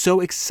 He was so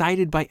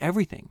excited by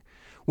everything.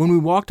 When we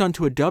walked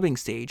onto a dubbing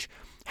stage,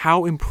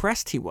 how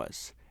impressed he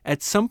was.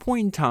 At some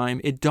point in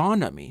time, it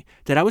dawned on me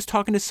that I was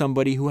talking to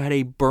somebody who had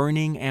a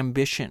burning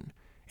ambition.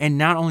 And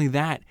not only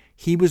that,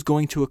 he was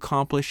going to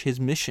accomplish his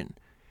mission.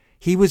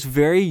 He was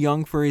very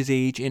young for his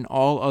age in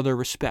all other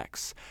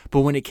respects.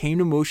 But when it came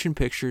to motion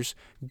pictures,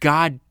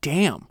 god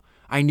damn,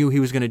 I knew he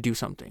was going to do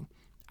something.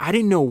 I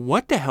didn't know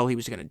what the hell he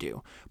was going to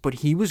do, but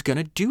he was going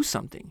to do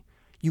something.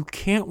 You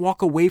can't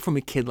walk away from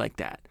a kid like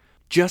that.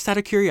 Just out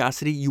of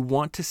curiosity, you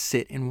want to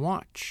sit and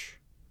watch.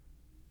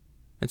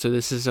 And so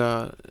this is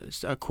a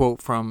quote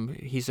from,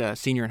 he's a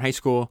senior in high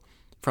school,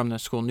 from the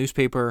school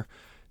newspaper.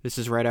 This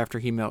is right after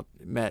he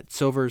met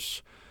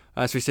Silvers.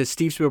 So he says,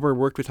 Steve Spielberg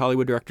worked with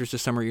Hollywood directors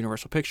this summer at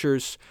Universal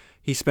Pictures.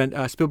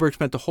 Spielberg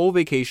spent the whole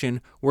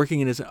vacation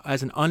working as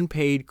an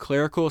unpaid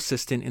clerical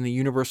assistant in the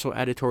Universal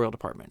editorial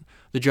department.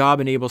 The job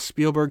enables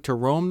Spielberg to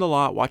roam the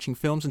lot watching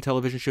films and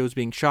television shows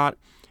being shot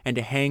and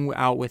to hang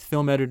out with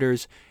film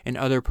editors and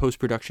other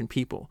post-production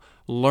people,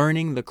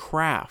 learning the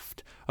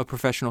craft of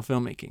professional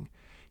filmmaking.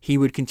 He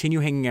would continue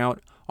hanging out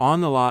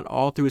on the lot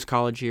all through his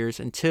college years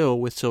until,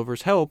 with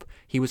Silver's help,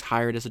 he was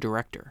hired as a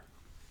director.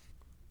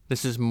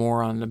 This is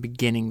more on the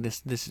beginning,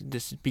 this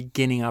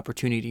beginning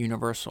opportunity to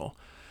Universal.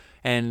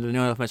 And the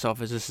note of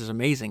myself is this is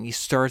amazing. He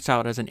starts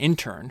out as an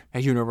intern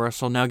at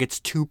Universal, now gets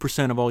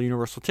 2% of all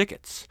Universal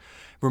tickets.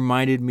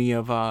 Reminded me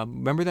of,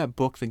 remember that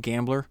book, The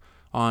Gambler,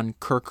 on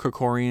Kirk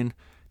Kerkorian?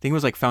 I think it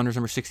was like Founders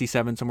number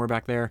 67, somewhere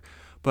back there.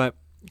 But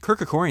Kirk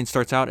Kerkorian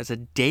starts out as a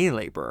day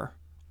laborer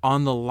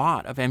on the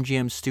lot of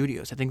MGM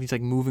Studios. I think he's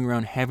like moving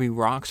around heavy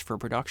rocks for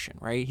production,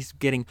 right? He's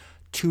getting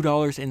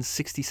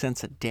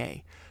 $2.60 a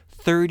day.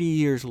 30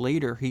 years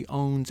later, he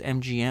owns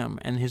MGM,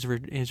 and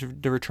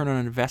the return on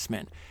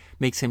investment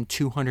makes him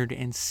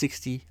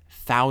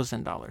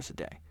 $260,000 a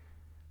day.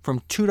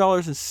 From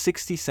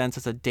 $2.60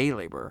 as a day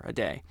laborer a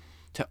day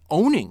to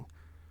owning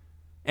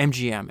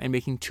MGM and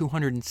making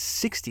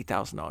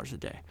 $260,000 a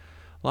day.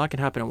 A lot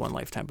can happen in one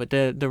lifetime. But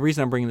the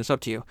reason I'm bringing this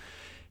up to you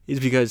is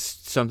because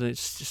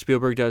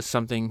Spielberg does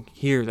something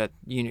here that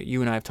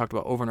you and I have talked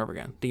about over and over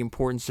again. The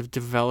importance of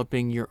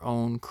developing your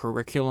own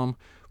curriculum.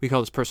 We call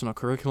this personal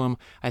curriculum.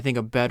 I think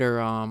a better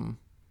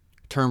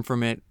term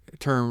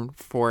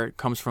for it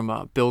comes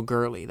from Bill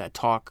Gurley, that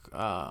talk.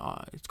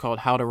 It's called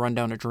How to Run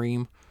Down a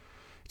Dream.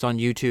 It's on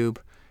YouTube,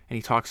 and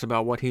he talks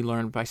about what he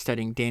learned by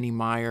studying Danny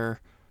Meyer,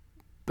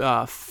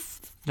 not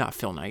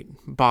Phil Knight,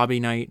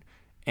 Bobby Knight,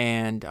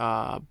 and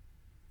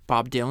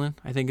Bob Dylan,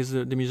 I think is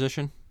the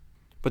musician.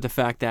 But the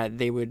fact that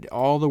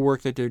all the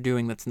work that they're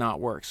doing that's not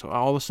work, so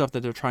all the stuff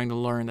that they're trying to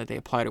learn that they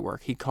apply to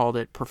work, he called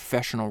it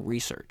professional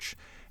research.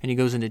 And he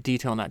goes into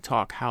detail in that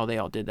talk how they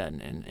all did that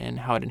and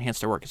how it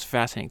enhanced their work. It's a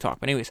fascinating talk.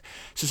 But anyways,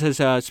 so it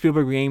says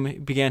Spielberg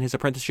began his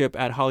apprenticeship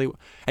at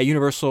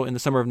Universal in the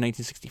summer of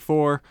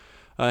 1964.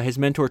 His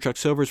mentor, Chuck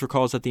Silvers,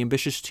 recalls that the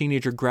ambitious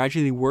teenager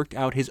gradually worked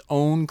out his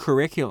own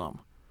curriculum.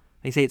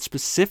 They say it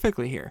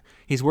specifically here.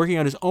 He's working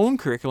out his own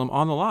curriculum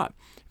on the lot,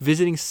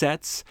 visiting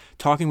sets,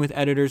 talking with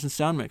editors and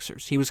sound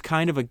mixers. He was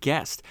kind of a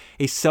guest,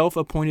 a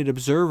self-appointed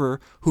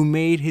observer who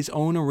made his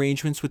own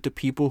arrangements with the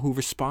people who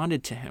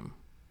responded to him.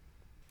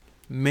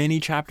 Many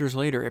chapters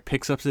later, it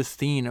picks up this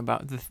theme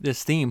about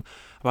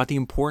the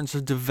importance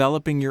of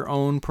developing your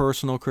own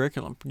personal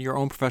curriculum, your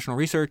own professional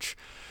research.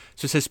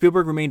 So it says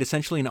Spielberg remained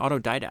essentially an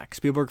autodidact.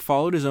 Spielberg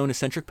followed his own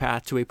eccentric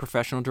path to a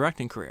professional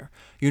directing career.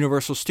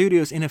 Universal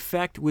Studios, in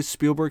effect, was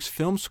Spielberg's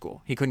film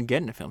school. He couldn't get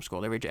into film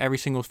school. Every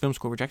single film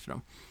school rejected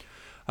him.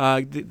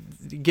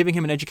 Giving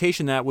him an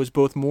education that was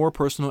both more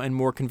personal and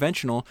more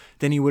conventional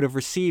than he would have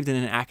received in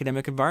an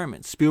academic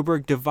environment.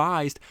 Spielberg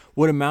devised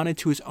what amounted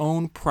to his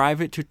own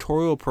private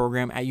tutorial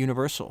program at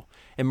Universal,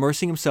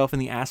 immersing himself in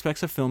the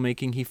aspects of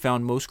filmmaking he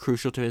found most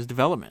crucial to his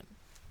development.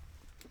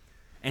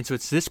 And so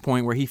it's this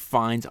point where he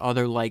finds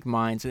other like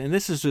minds. And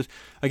this is just,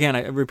 again,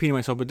 I'm repeating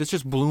myself, but this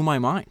just blew my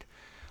mind.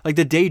 Like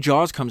the day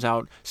Jaws comes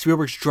out,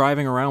 Spielberg's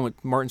driving around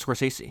with Martin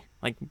Scorsese.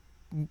 Like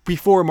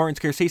before Martin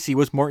Scorsese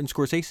was Martin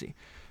Scorsese.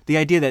 The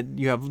idea that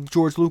you have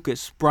George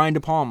Lucas, Brian De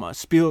Palma,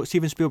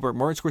 Steven Spielberg,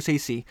 Martin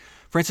Scorsese,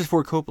 Francis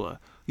Ford Coppola.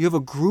 You have a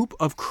group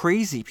of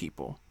crazy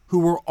people who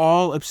were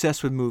all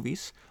obsessed with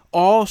movies,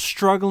 all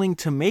struggling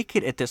to make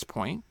it at this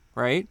point,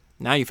 right?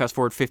 Now you fast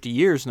forward 50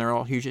 years and they're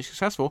all hugely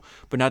successful,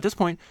 but not at this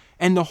point.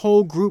 And the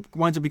whole group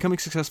winds up becoming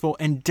successful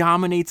and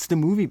dominates the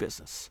movie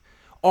business.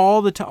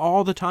 All the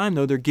time,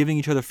 though, they're giving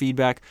each other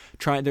feedback.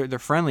 They're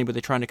friendly, but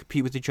they're trying to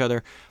compete with each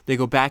other. They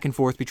go back and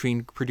forth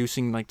between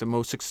producing like the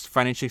most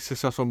financially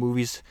successful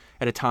movies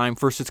at a time.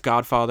 First, it's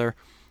Godfather.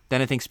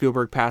 Then I think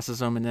Spielberg passes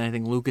them, and then I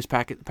think Lucas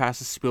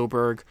passes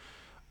Spielberg.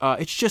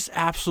 It's just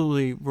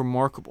absolutely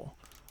remarkable.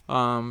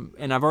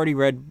 And I've already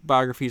read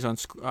biographies on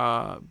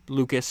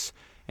Lucas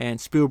and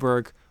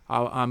Spielberg.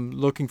 I'm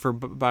looking for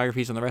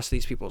biographies on the rest of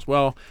these people as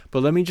well.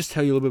 But let me just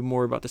tell you a little bit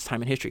more about this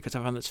time in history because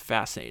I found this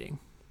fascinating.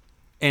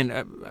 And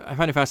I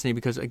find it fascinating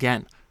because,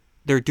 again,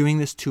 they're doing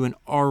this to an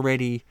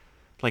already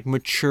like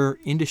mature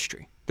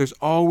industry. There's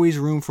always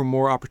room for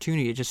more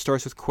opportunity. It just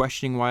starts with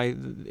questioning why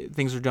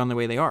things are done the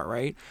way they are,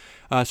 right?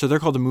 So they're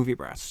called the movie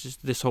brats,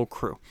 just this whole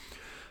crew.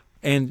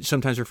 And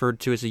sometimes referred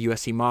to as the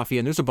USC Mafia.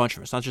 And there's a bunch of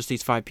them. It's not just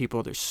these 5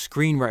 people. There's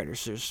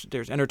screenwriters.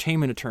 There's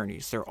entertainment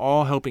attorneys. They're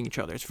all helping each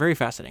other. It's very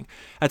fascinating.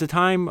 At the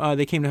time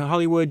they came to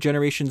Hollywood,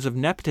 generations of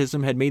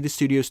nepotism had made the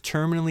studios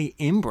terminally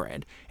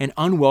inbred and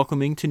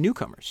unwelcoming to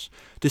newcomers.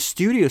 The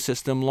studio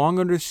system, long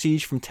under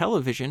siege from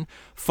television,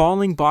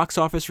 falling box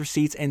office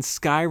receipts, and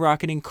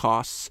skyrocketing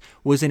costs,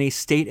 was in a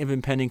state of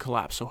impending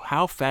collapse. So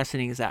how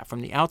fascinating is that? From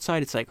the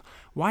outside, it's like,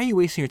 why are you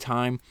wasting your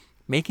time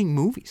making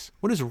movies?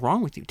 What is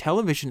wrong with you?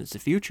 Television is the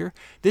future.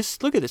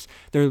 Look at this.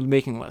 They're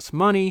making less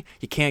money.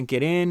 You can't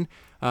get in.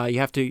 You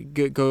have to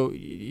go.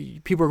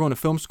 People are going to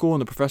film school,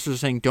 and the professors are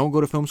saying, don't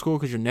go to film school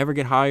because you'll never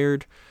get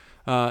hired.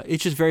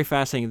 It's just very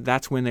fascinating.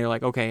 That's when they're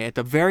like, okay, at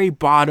the very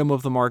bottom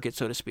of the market,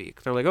 so to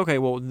speak. They're like, okay,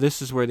 well,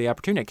 this is where the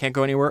opportunity. I can't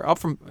go anywhere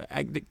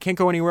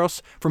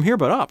else from here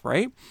but up,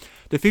 right?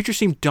 The future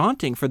seemed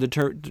daunting for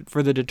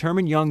the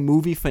determined young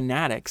movie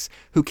fanatics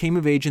who came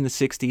of age in the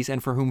 60s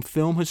and for whom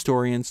film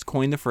historians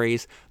coined the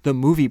phrase, the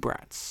movie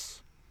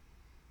brats.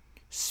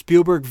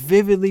 Spielberg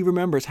vividly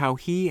remembers how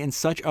he and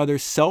such other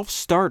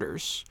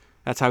self-starters,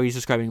 that's how he's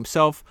describing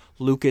himself,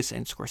 Lucas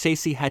and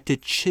Scorsese, had to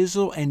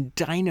chisel and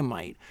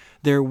dynamite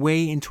their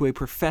way into a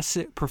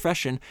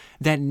profession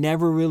that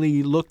never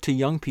really looked to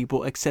young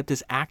people except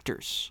as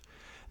actors.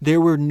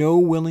 There were no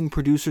willing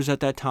producers at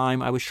that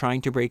time. I was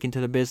trying to break into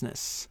the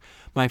business.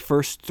 My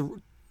first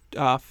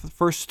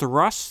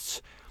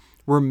thrusts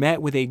were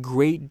met with a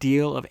great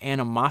deal of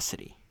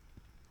animosity.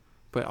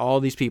 But all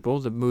these people,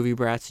 the movie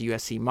brats, the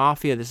USC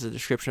Mafia, this is a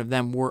description of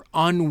them, were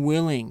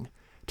unwilling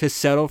to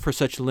settle for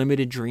such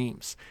limited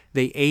dreams.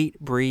 They ate,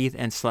 breathed,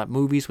 and slept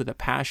movies with a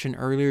passion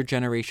earlier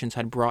generations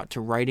had brought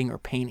to writing or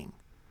painting.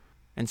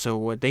 And so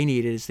what they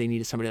needed is they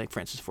needed somebody like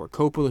Francis Ford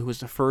Coppola, who was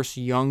the first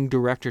young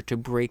director to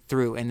break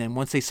through. And then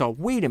once they saw,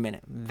 wait a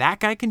minute, that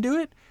guy can do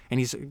it? And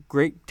he's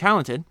great,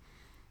 talented.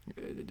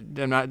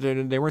 They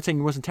weren't saying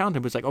he wasn't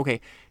talented, but it's like,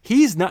 okay,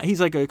 he's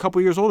like a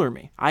couple years older than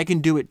me. I can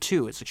do it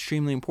too. It's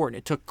extremely important.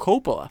 It took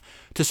Coppola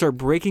to start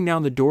breaking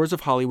down the doors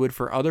of Hollywood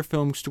for other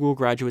film school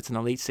graduates in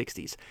the late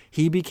 60s.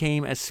 He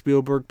became, as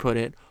Spielberg put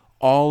it,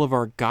 all of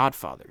our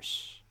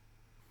godfathers.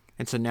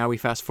 And so now we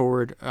fast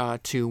forward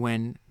to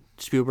when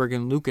Spielberg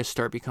and Lucas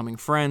start becoming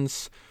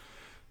friends.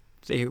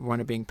 They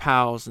wind up being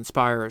pals,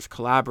 inspirers,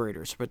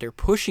 collaborators, but they're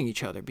pushing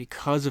each other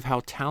because of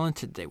how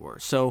talented they were.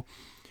 So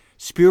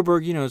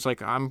Spielberg, is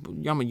like, I'm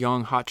a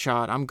young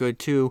hotshot. I'm good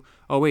too.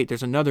 Oh, wait,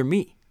 there's another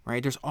me,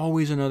 right? There's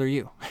always another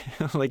you.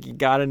 Like, you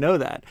got to know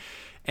that.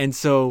 And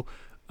so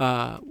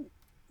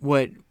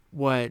what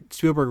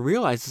Spielberg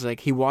realizes is, like,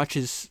 he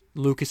watches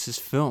Lucas's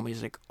film.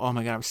 He's like, oh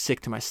my God, I'm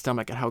sick to my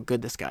stomach at how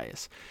good this guy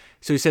is.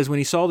 So he says, when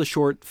he saw the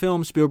short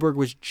film, Spielberg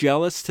was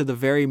jealous to the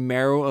very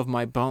marrow of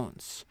my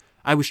bones.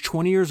 I was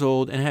 20 years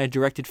old and had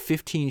directed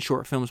 15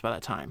 short films by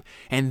that time.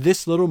 And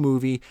this little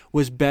movie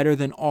was better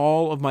than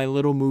all of my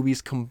little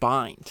movies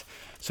combined.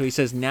 So he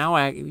says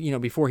now,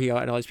 before he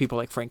idolized people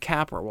like Frank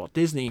Capra, Walt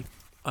Disney,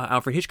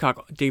 Alfred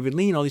Hitchcock, David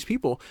Lean, all these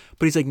people.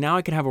 But he's like, now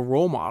I can have a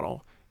role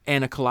model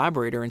and a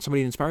collaborator and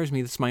somebody that inspires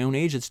me that's my own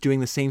age that's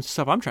doing the same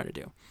stuff I'm trying to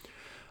do.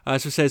 So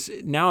it says,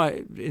 now,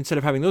 instead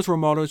of having those role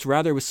models,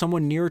 rather it was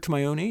someone nearer to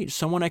my own age,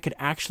 someone I could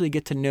actually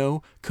get to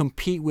know,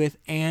 compete with,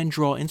 and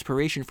draw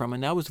inspiration from.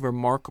 And that was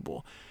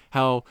remarkable.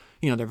 How,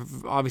 they're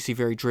obviously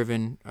very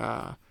driven,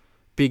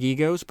 big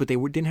egos, but they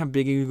didn't have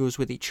big egos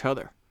with each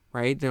other,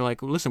 right? They're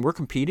like, listen, we're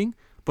competing,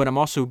 but I'm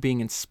also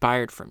being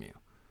inspired from you.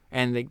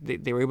 And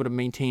they were able to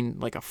maintain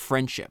like a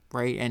friendship,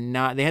 right? And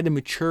they had the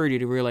maturity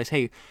to realize,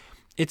 hey,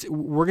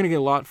 we're going to get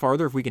a lot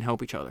farther if we can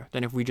help each other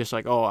than if we just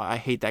like, oh, I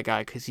hate that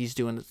guy because he's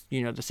doing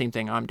the same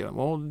thing I'm doing.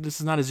 Well, this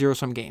is not a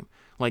zero-sum game.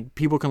 Like,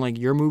 people can like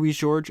your movies,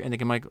 George, and they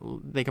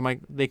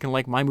can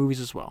like my movies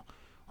as well.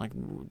 Like,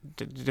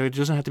 there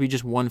doesn't have to be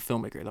just one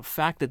filmmaker. The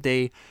fact that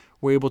they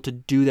were able to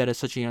do that at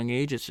such a young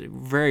age is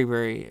very,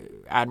 very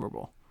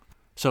admirable.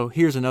 So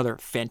here's another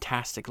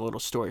fantastic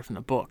little story from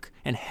the book.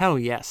 And hell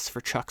yes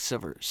for Chuck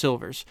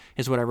Silvers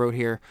is what I wrote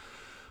here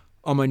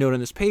on my note on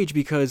this page,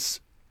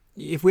 because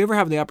if we ever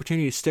have the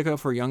opportunity to stick up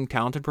for a young,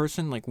 talented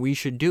person, like, we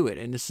should do it.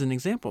 And this is an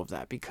example of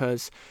that,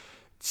 because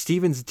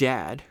Steven's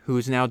dad, who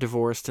is now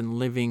divorced and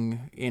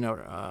living,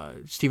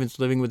 Steven's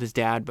living with his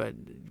dad, but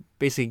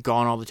basically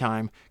gone all the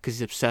time because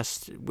he's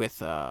obsessed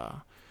with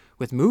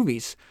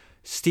movies.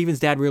 Steven's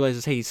dad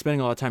realizes, hey, he's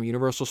spending a lot of time at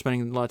Universal,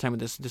 spending a lot of time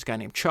with this guy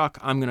named Chuck.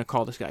 I'm going to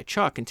call this guy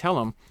Chuck and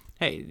tell him,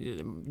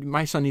 hey,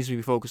 my son needs to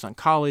be focused on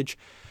college.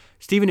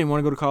 Steven didn't want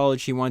to go to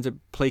college. He winds up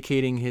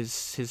placating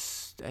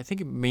his I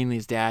think mainly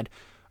his dad.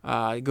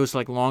 He goes to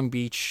like Long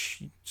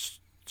Beach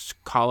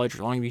College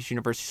or Long Beach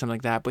University, something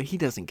like that, but he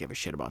doesn't give a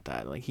shit about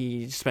that. Like,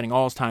 he's spending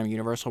all his time at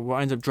Universal,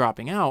 winds up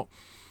dropping out.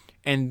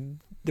 And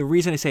the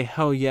reason I say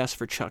hell yes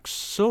for Chuck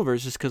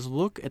Silvers is because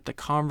look at the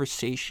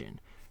conversation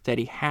that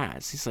he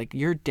has. He's like,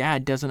 your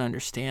dad doesn't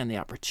understand the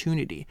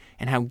opportunity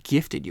and how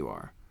gifted you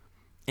are.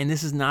 And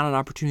this is not an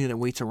opportunity that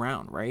waits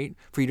around, right,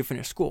 for you to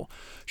finish school.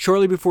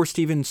 Shortly before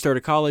Steven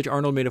started college,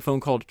 Arnold made a phone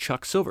call to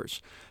Chuck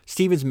Silvers,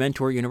 Steven's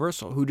mentor at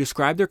Universal, who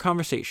described their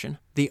conversation,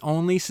 the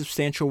only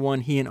substantial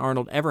one he and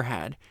Arnold ever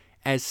had,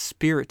 as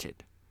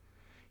spirited.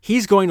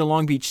 He's going to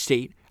Long Beach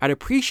State. I'd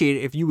appreciate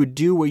it if you would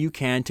do what you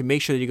can to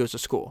make sure that he goes to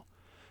school.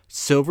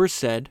 Silvers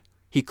said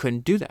he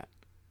couldn't do that.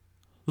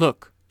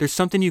 Look, there's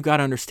something you got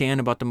to understand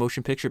about the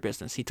motion picture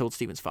business, he told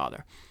Steven's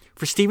father.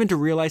 For Steven to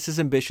realize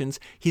his ambitions,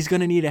 he's going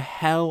to need a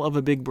hell of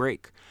a big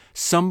break.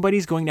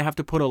 Somebody's going to have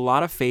to put a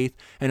lot of faith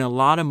and a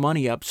lot of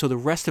money up so the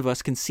rest of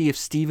us can see if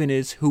Steven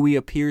is who he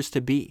appears to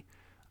be.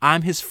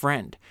 I'm his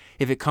friend.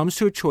 If it comes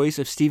to a choice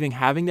of Steven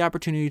having the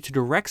opportunity to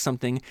direct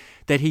something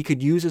that he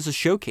could use as a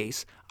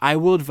showcase, I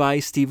will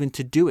advise Steven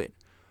to do it.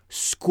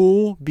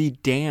 School be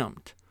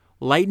damned.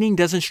 Lightning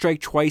doesn't strike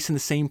twice in the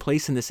same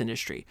place in this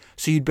industry,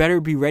 so you'd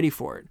better be ready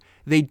for it.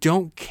 They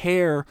don't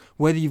care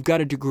whether you've got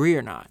a degree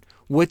or not.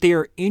 What they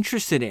are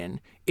interested in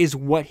is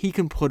what he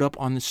can put up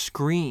on the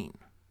screen.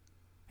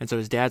 And so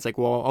his dad's like,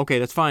 well, okay,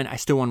 that's fine. I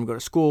still want him to go to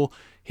school.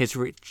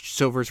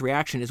 Silver's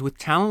reaction is, with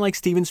talent like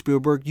Steven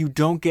Spielberg, you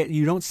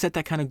don't set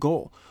that kind of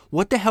goal.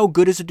 What the hell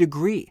good is a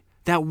degree?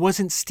 That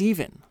wasn't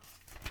Steven.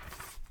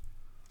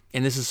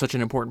 And this is such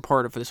an important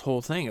part of this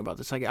whole thing about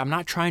this. Like, I'm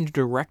not trying to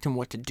direct him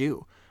what to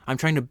do. I'm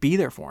trying to be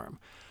there for him.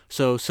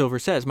 So Silver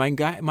says, my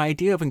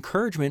idea of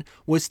encouragement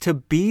was to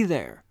be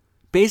there.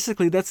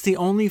 Basically, that's the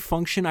only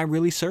function I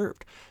really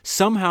served.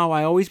 Somehow,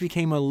 I always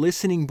became a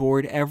listening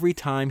board every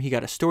time he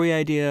got a story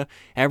idea,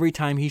 every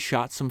time he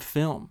shot some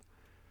film.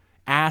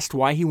 Asked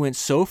why he went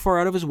so far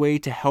out of his way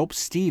to help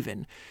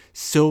Steven,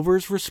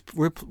 Silvers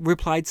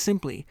replied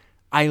simply,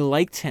 I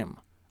liked him.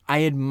 I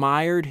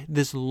admired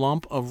this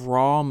lump of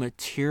raw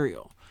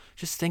material.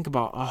 Just think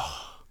about,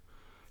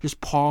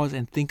 just pause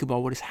and think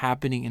about what is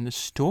happening in the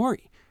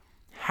story.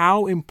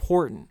 How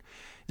important.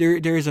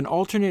 There is an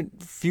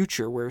alternate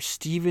future where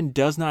Steven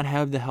does not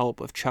have the help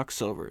of Chuck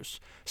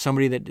Silvers,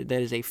 somebody that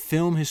is a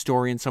film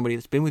historian, somebody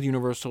that's been with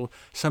Universal,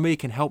 somebody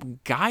can help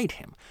guide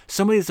him,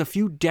 somebody that's a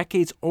few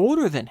decades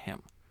older than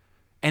him.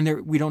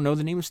 And we don't know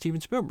the name of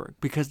Steven Spielberg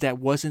because that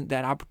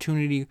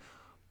opportunity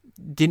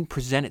didn't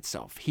present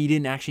itself. He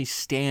didn't actually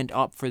stand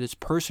up for this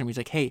person. He's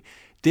like, hey,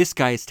 this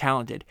guy is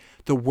talented.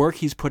 The work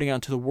he's putting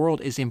out to the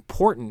world is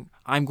important.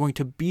 I'm going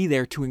to be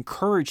there to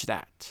encourage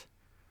that.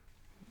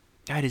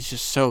 That is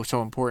just so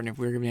important if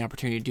we're given the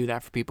opportunity to do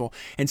that for people.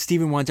 And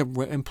Steven winds up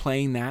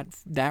playing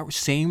that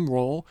same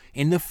role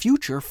in the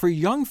future for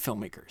young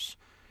filmmakers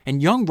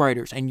and young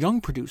writers and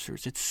young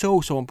producers. It's so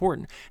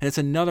important. And it's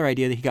another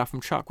idea that he got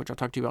from Chuck, which I'll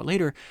talk to you about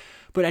later.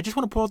 But I just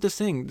want to pull out this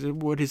thing,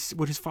 what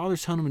his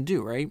father's telling him to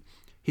do, right?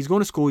 He's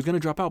going to school, he's going to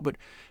drop out, but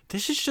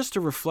this is just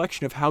a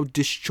reflection of how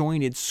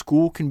disjointed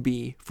school can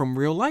be from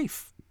real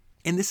life.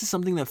 And this is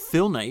something that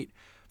Phil Knight,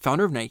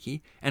 founder of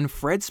Nike, and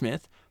Fred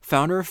Smith,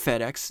 founder of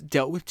FedEx,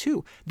 dealt with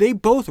too. They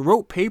both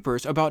wrote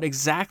papers about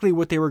exactly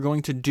what they were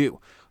going to do.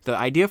 The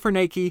idea for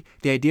Nike,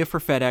 the idea for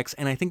FedEx,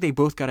 and I think they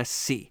both got a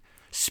C.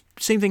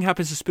 Same thing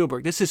happens to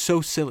Spielberg. This is so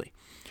silly.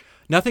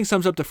 Nothing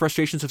sums up the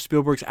frustrations of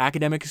Spielberg's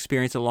academic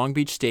experience at Long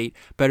Beach State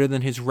better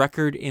than his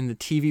record in the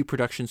TV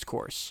productions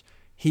course.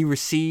 He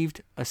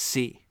received a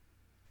C.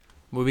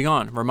 Moving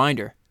on,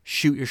 reminder,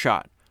 shoot your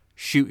shot.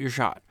 Shoot your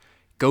shot.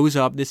 Goes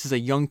up, this is a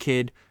young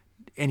kid,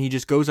 and he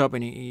just goes up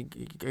and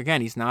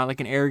he's not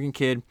like an arrogant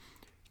kid,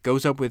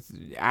 goes up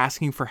with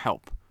asking for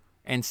help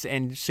and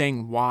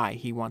saying why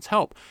he wants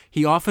help.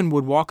 He often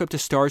would walk up to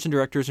stars and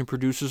directors and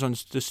producers on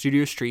the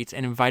studio streets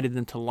and invited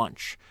them to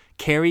lunch.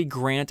 Cary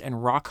Grant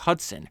and Rock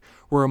Hudson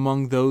were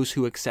among those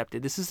who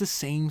accepted. This is the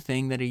same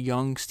thing that a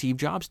young Steve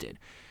Jobs did.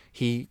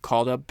 He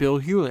called up Bill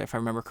Hewlett, if I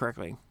remember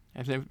correctly.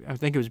 I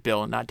think it was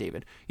Bill and not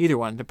David. Either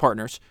one, the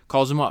partners,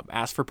 calls him up,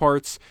 asks for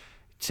parts,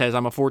 says,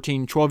 I'm a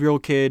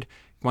 12-year-old kid,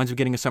 winds up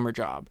getting a summer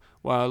job.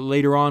 Well,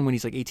 later on, when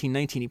he's like 18,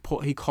 19,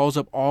 he calls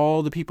up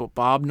all the people.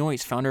 Bob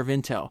Noyce, founder of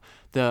Intel.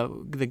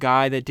 The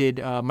guy that did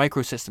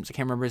Microsystems, I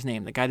can't remember his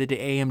name. The guy that did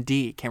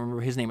AMD, can't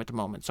remember his name at the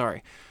moment,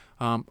 sorry.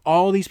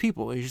 All these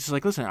people. He's just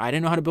like, listen, I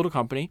didn't know how to build a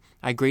company.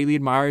 I greatly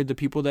admired the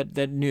people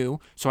that knew,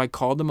 so I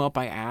called them up,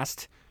 I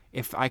asked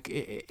if I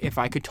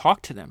could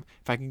talk to them,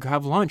 if I could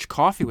have lunch,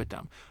 coffee with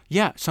them.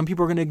 Yeah, some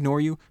people are going to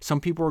ignore you.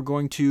 Some people are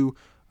going to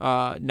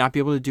not be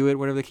able to do it,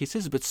 whatever the case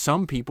is. But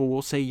some people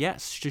will say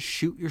yes, just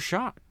shoot your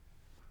shot.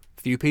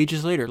 A few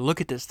pages later,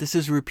 look at this. This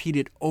is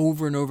repeated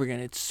over and over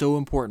again. It's so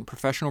important.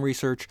 Professional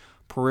research,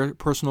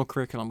 personal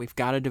curriculum. We've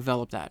got to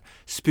develop that.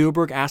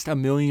 Spielberg asked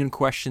 1 million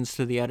questions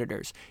to the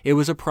editors. It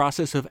was a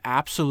process of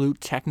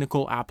absolute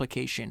technical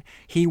application.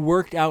 He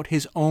worked out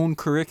his own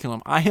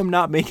curriculum. I am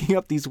not making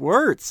up these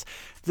words.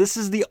 This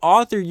is the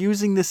author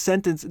using this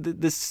sentence,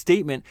 this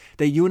statement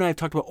that you and I have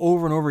talked about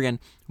over and over again,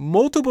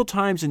 multiple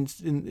times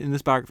in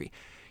this biography.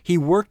 He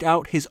worked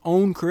out his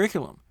own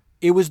curriculum.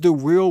 It was the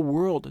real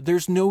world.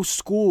 There's no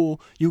school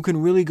you can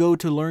really go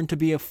to learn to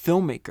be a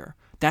filmmaker.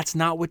 That's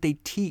not what they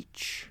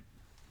teach.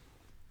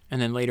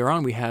 And then later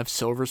on, we have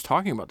Silvers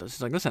talking about this.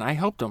 He's like, listen, I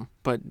helped him,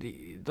 but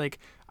like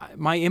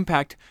my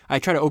impact, I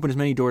try to open as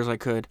many doors as I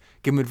could,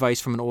 give him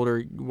advice from an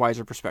older,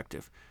 wiser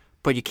perspective.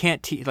 But you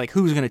can't teach, like,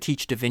 who's going to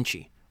teach Da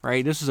Vinci,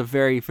 right? This is a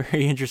very,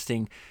 very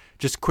interesting,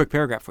 just quick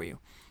paragraph for you.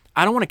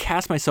 I don't want to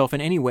cast myself in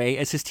any way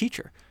as his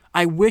teacher.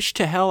 I wish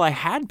to hell I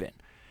had been.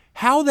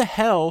 How the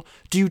hell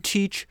do you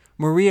teach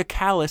Maria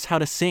Callas how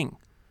to sing?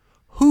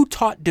 Who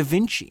taught Da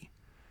Vinci?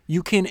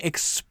 You can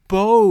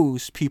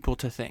expose people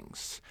to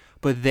things,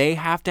 but they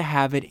have to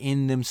have it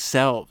in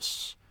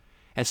themselves.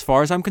 As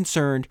far as I'm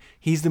concerned,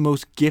 he's the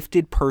most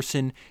gifted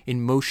person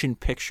in motion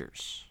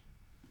pictures.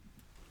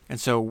 And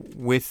so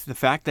with the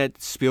fact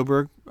that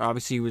Spielberg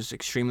obviously was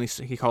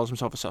he calls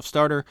himself a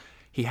self-starter,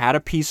 he had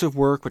a piece of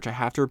work, which I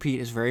have to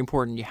repeat is very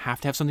important. You have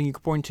to have something you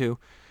can point to.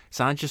 It's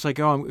not just like,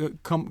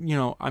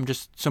 I'm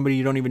just somebody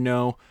you don't even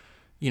know,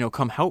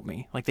 come help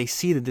me. Like, they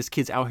see that this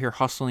kid's out here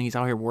hustling, he's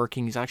out here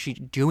working, he's actually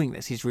doing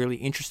this. He's really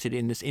interested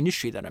in this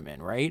industry that I'm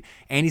in, right?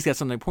 And he's got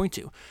something to point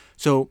to.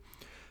 So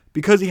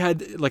because he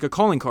had like a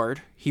calling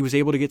card, he was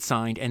able to get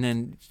signed. And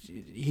then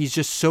he's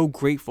just so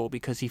grateful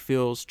because he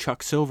feels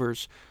Chuck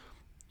Silvers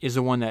is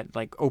the one that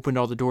like opened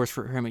all the doors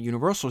for him at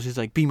Universal. So he's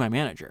like, be my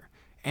manager.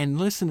 And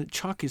listen,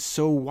 Chuck is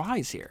so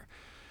wise here.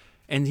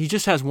 And he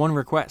just has one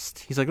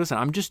request. He's like, listen,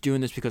 I'm just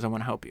doing this because I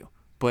want to help you.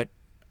 But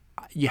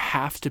you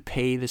have to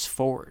pay this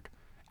forward.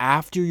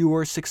 After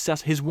your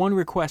success, Chuck's one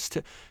request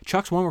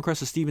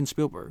to Steven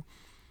Spielberg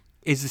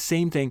is the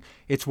same thing.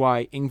 It's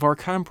why Ingvar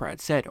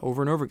Kamprad said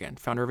over and over again,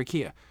 founder of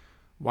IKEA,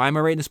 why am I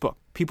writing this book?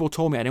 People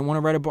told me I didn't want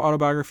to write an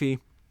autobiography.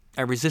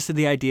 I resisted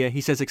the idea.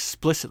 He says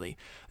explicitly,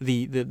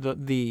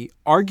 the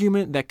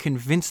argument that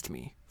convinced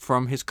me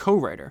from his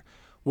co-writer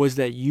was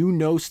that you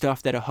know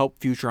stuff that'll help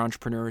future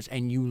entrepreneurs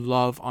and you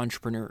love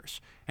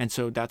entrepreneurs. And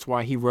so that's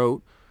why he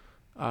wrote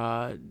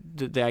the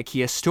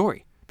IKEA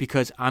story,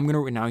 because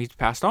now he's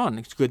passed on.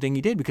 It's a good thing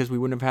he did because we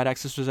wouldn't have had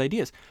access to his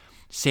ideas.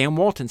 Sam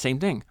Walton, same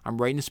thing. I'm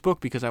writing this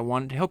book because I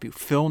wanted to help you.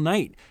 Phil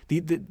Knight.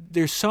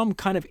 There's some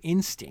kind of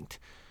instinct.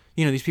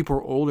 These people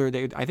are older.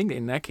 I think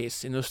in that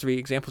case, in those 3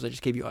 examples I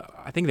just gave you,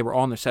 I think they were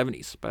all in their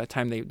 70s by the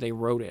time they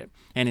wrote it.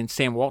 And in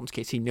Sam Walton's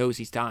case, he knows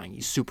he's dying.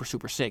 He's super,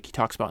 super sick. He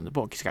talks about it in the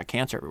book. He's got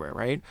cancer everywhere,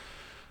 right?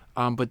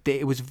 But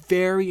it was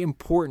very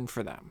important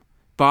for them.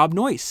 Bob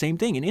Noyce, same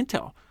thing in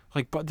Intel.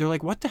 They're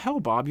like, what the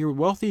hell, Bob? You're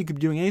wealthy. You could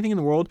be doing anything in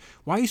the world.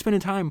 Why are you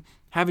spending time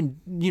having,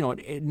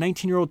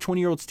 19-year-old,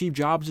 20-year-old Steve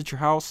Jobs at your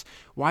house?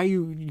 Why are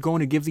you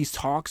going to give these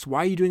talks? Why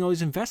are you doing all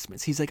these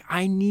investments? He's like,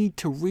 I need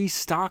to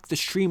restock the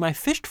stream I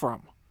fished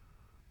from.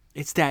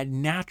 It's that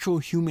natural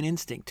human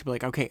instinct to be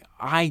like, okay,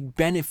 I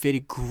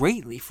benefited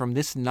greatly from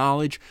this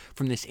knowledge,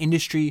 from this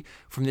industry,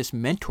 from this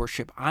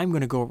mentorship. I'm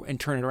going to go and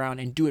turn it around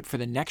and do it for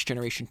the next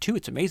generation too.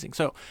 It's amazing.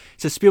 So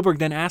Spielberg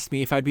then asked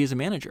me if I'd be his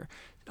manager.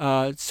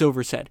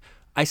 Silver said,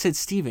 I said,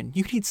 Steven,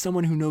 you need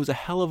someone who knows a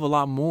hell of a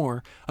lot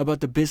more about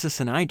the business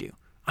than I do.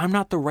 I'm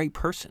not the right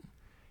person.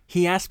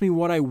 He asked me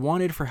what I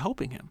wanted for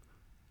helping him.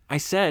 I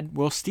said,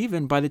 well,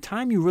 Steven, by the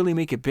time you really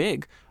make it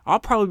big,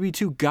 I'll probably be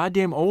too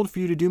goddamn old for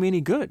you to do me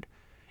any good.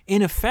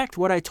 In effect,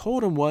 what I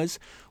told him was,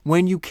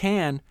 when you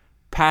can,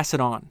 pass it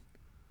on.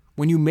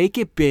 When you make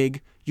it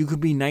big, you could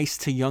be nice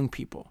to young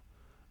people.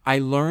 I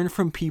learned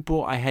from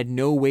people I had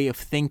no way of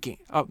thinking.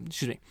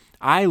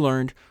 I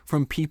learned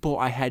from people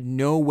I had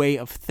no way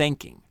of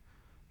thinking.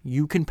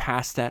 You can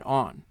pass that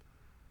on.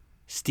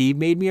 Steve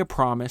made me a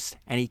promise,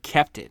 and he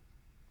kept it.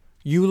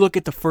 You look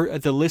at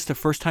the list of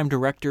first-time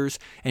directors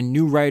and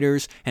new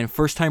writers and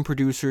first-time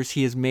producers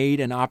he has made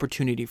an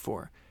opportunity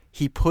for.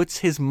 He puts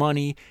his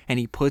money and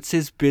he puts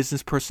his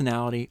business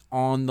personality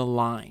on the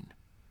line.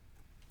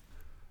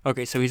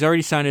 Okay, so he's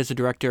already signed as a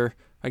director.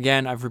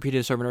 Again, I've repeated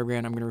this over and over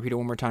again. I'm going to repeat it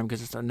one more time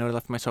because it's a note I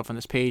left myself on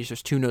this page.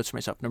 There's 2 notes for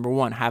myself. Number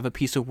 1, have a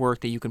piece of work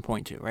that you can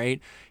point to, right?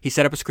 He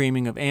set up a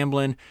screening of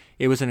Amblin.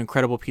 It was an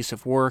incredible piece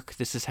of work.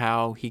 This is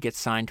how he gets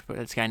signed to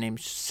this guy named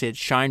Sid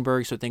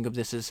Sheinberg. So think of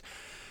this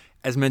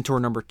as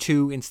mentor number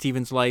 2 in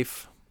Steven's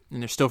life.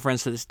 And they're still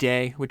friends to this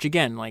day, which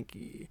again,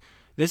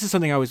 this is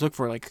something I always look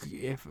for.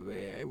 If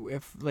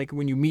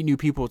when you meet new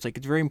people,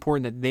 it's very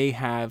important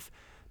that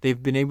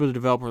they've been able to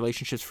develop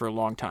relationships for a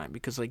long time,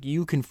 because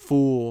you can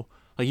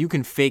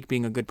fake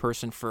being a good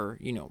person for,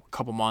 a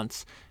couple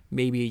months,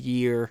 maybe a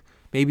year,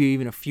 maybe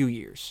even a few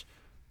years.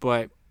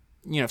 But,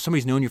 if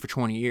somebody's known you for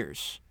 20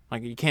 years,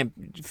 you can't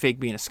fake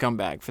being a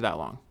scumbag for that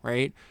long,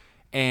 right?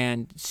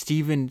 And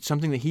Steven,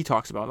 something that he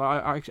talks about,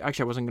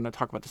 I wasn't going to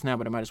talk about this now,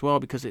 but I might as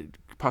well because it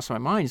pops in my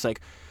mind.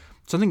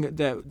 It's something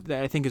that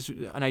I think is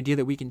an idea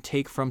that we can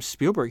take from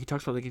Spielberg. He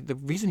talks about the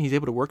reason he's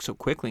able to work so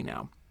quickly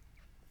now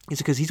is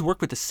because he's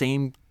worked with the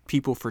same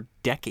people for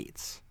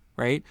decades,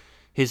 right?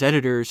 His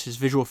editors, his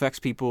visual effects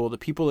people, the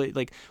people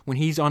that, when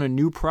he's on a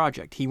new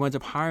project, he winds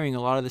up hiring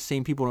a lot of the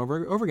same people over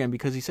and over again,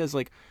 because he says,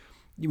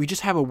 we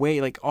just have a way,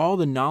 all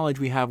the knowledge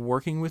we have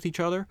working with each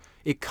other,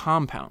 it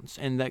compounds,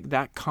 and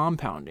that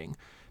compounding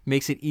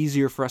makes it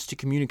easier for us to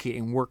communicate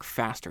and work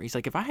faster. He's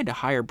like, if I had to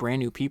hire brand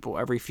new people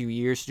every few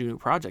years to do a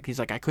project, he's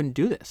like, I couldn't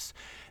do this.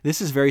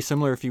 This is very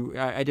similar.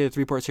 I did a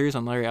 3-part series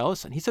on Larry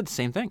Ellison. He said the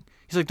same thing.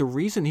 He's like,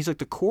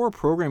 the core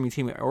programming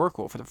team at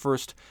Oracle for the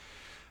first,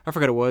 I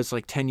forgot it was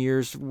 10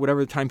 years,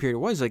 whatever the time period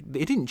was, it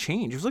didn't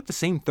change. It was the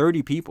same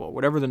 30 people,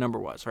 whatever the number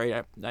was,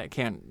 right? I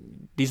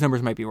can't, these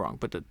numbers might be wrong,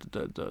 but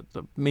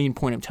the main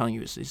point I'm telling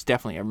you is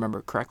definitely, I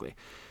remember correctly.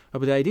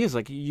 But the idea is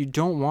you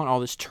don't want all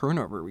this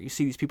turnover where you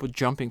see these people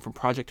jumping from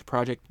project to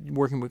project,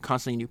 working with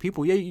constantly new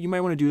people. Yeah, you might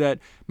want to do that.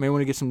 You might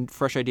want to get some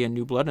fresh idea and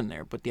new blood in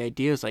there. But the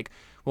idea is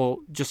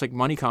just like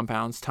money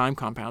compounds, time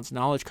compounds,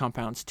 knowledge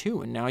compounds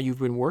too. And now you've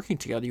been working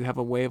together. You have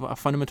a way of a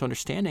fundamental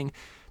understanding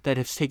that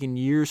has taken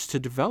years to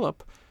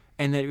develop.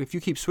 And that if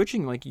you keep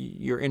switching,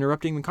 you're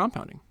interrupting the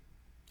compounding.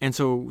 And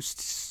so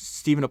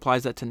Steven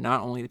applies that to not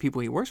only the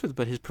people he works with,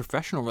 but his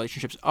professional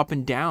relationships up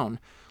and down.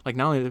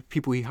 Not only the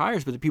people he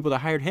hires, but the people that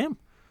hired him.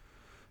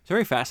 It's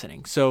very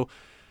fascinating. So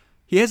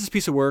he has this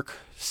piece of work.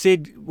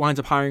 Sid winds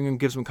up hiring him,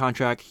 gives him a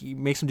contract. He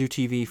makes him do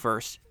TV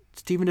first.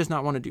 Steven does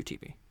not want to do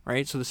TV,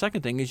 right? So the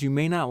second thing is, you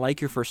may not like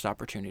your first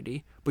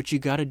opportunity, but you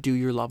got to do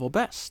your level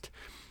best.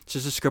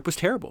 Says the script was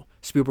terrible.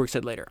 Spielberg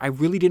said later, I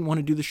really didn't want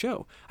to do the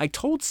show. I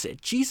told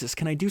Sid, Jesus,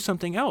 can I do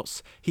something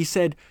else? He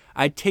said,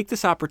 I'd take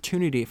this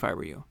opportunity if I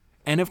were you.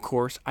 And of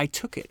course, I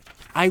took it.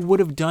 I would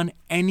have done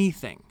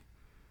anything.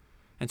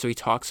 And so he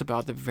talks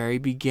about the very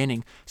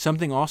beginning,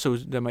 something also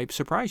that might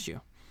surprise you.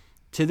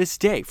 To this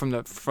day, from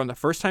the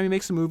first time he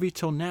makes the movie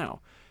till now,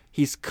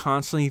 he's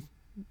constantly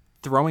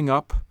throwing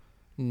up,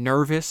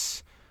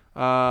 nervous.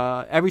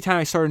 Every time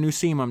I start a new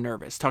scene, I'm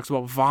nervous. Talks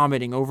about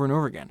vomiting over and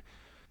over again.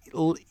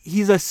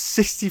 He's a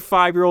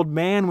 65-year-old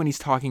man when he's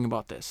talking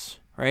about this,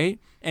 right?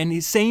 And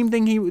the same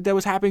thing that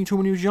was happening to him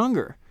when he was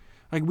younger.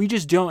 We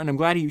just don't, and I'm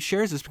glad he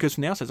shares this, because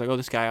from the outside, it's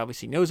this guy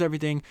obviously knows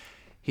everything.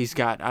 He's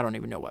got, I don't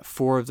even know what,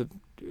 4 of the,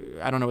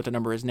 I don't know what the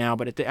number is now,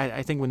 but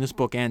I think when this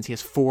book ends, he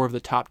has 4 of the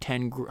top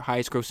 10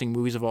 highest grossing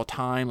movies of all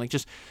time.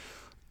 Just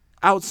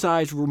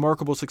outsized,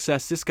 remarkable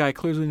success. This guy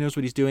clearly knows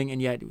what he's doing,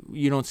 and yet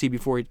you don't see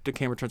before the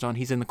camera turns on,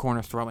 he's in the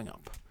corner throwing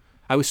up.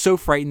 I was so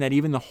frightened that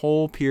even the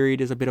whole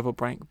period is a bit of a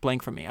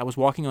blank for me. I was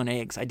walking on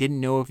eggs. I didn't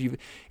know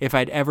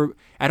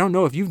I don't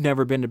know if you've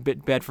never been to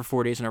bed for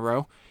 4 days in a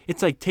row.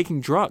 It's like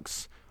taking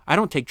drugs. I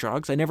don't take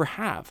drugs. I never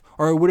have.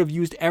 Or I would have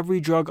used every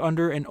drug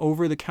under and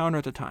over the counter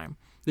at the time.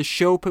 The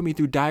show put me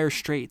through dire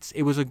straits.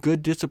 It was a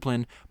good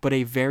discipline, but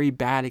a very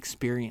bad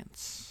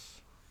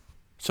experience.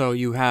 So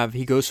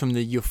he goes from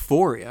the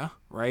euphoria,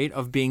 right,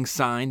 of being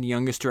signed, the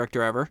youngest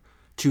director ever,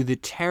 to the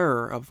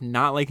terror of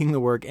not liking the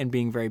work and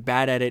being very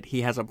bad at it.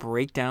 He has a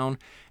breakdown,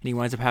 and he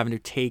winds up having to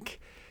take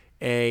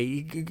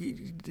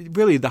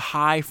really the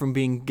high from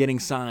getting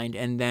signed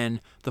and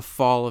then the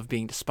fall of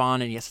being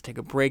despondent. He has to take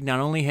a break. Not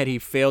only had he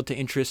failed to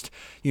interest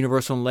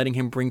Universal in letting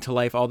him bring to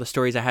life all the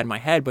stories I had in my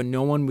head, but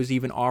no one was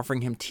even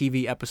offering him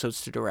TV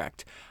episodes to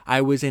direct.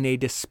 I was in a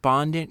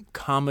despondent,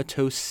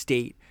 comatose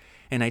state,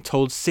 and I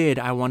told Sid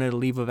I wanted a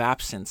leave of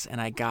absence,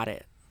 and I got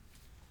it.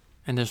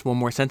 And there's one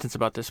more sentence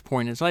about this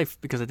point in his life,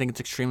 because I think it's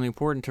extremely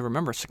important to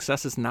remember.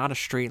 Success is not a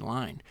straight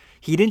line.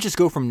 He didn't just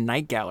go from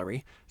Night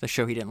Gallery, the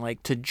show he didn't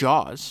like, to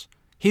Jaws.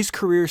 His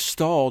career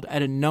stalled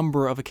at a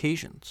number of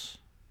occasions.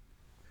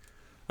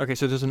 Okay,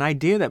 so there's an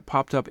idea that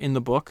popped up in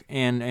the book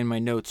and in my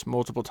notes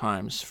multiple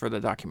times for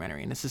the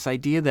documentary. And it's this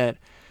idea that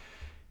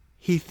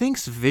he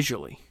thinks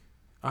visually.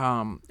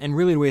 And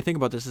really the way I think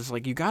about this is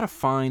like you got to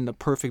find the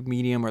perfect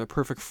medium or the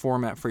perfect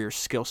format for your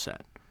skill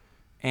set.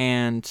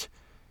 And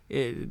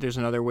there's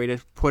another way to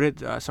put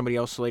it. Somebody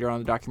else later on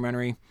in the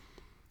documentary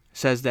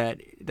says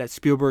that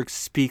Spielberg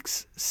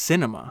speaks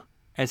cinema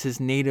as his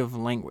native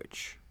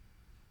language.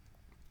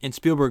 And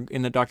Spielberg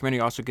in the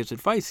documentary also gives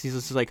advice. He's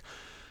just like,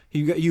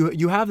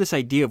 you have this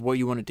idea of what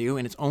you want to do,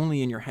 and it's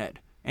only in your head.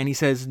 And he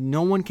says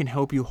no one can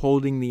help you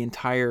holding the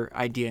entire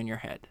idea in your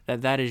head.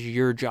 That is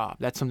your job.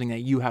 That's something that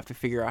you have to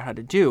figure out how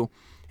to do.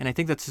 And I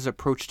think that's his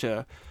approach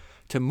to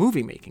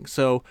movie making.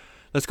 So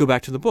let's go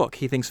back to the book.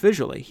 He thinks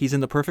visually. He's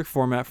in the perfect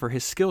format for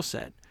his skill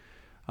set.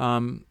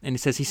 And he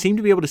says he seemed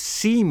to be able to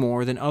see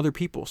more than other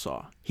people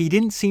saw. He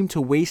didn't seem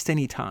to waste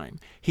any time.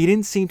 He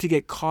didn't seem to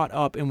get caught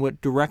up in what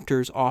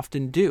directors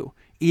often do,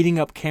 eating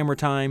up camera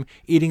time,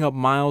 eating up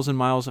miles and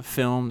miles of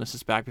film. This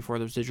is back before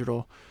there was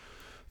digital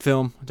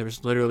film. There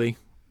was literally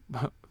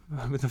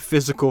the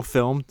physical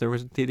film. They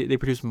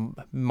produced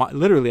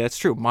literally, that's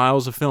true,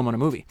 miles of film on a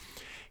movie.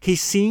 He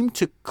seemed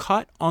to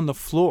cut on the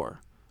floor.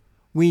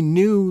 We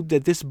knew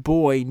that this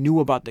boy knew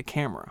about the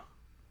camera.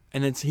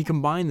 And then he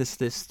combined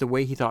the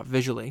way he thought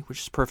visually,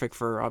 which is perfect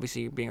for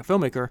obviously being a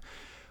filmmaker,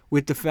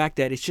 with the fact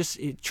that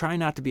try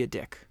not to be a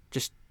dick.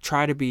 Just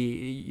try to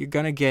be, you're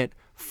going to get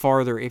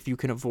farther if you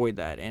can avoid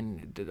that.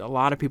 And a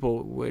lot of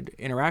people would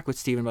interact with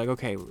Steven like,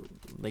 okay,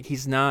 like he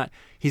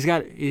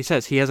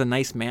says he has a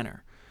nice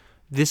manner.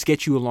 This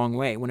gets you a long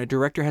way. When a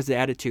director has the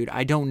attitude,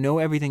 I don't know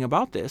everything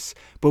about this,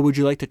 but would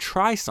you like to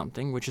try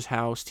something, which is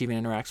how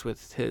Steven interacts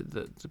with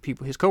the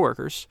people, his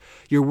coworkers,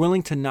 you're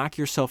willing to knock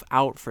yourself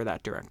out for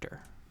that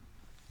director.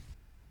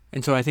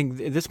 And so I think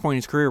at this point in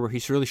his career where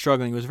he's really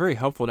struggling, it was very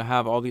helpful to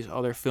have all these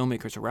other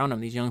filmmakers around him,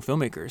 these young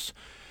filmmakers,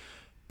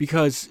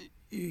 because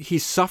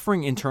he's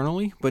suffering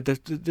internally, but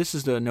this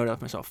is the note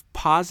of myself.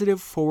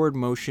 Positive forward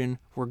motion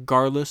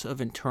regardless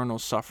of internal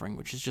suffering,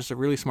 which is just a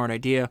really smart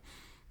idea.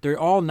 They're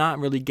all not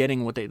really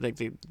getting what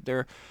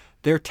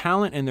their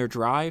talent and their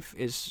drive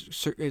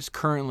is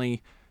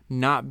currently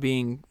not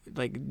being,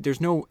 like,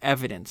 there's no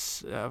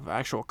evidence of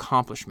actual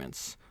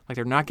accomplishments. Like,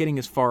 they're not getting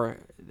as far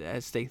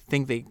as they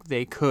think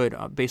they could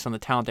based on the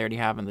talent they already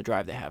have and the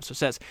drive they have. So it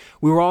says,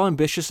 we were all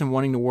ambitious and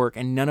wanting to work,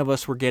 and none of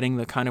us were getting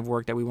the kind of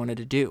work that we wanted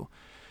to do.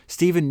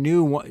 Steven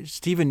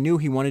knew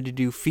he wanted to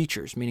do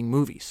features, meaning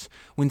movies.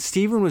 When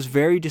Steven was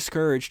very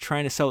discouraged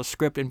trying to sell a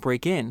script and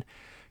break in,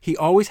 he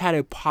always had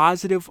a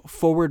positive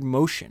forward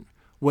motion,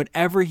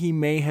 whatever he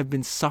may have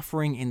been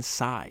suffering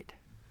inside.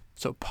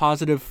 So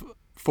positive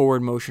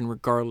forward motion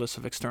regardless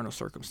of external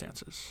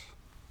circumstances.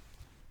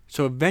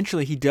 So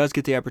eventually he does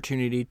get the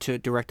opportunity to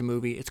direct a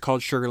movie. It's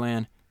called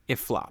Sugarland. It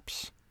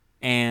flops.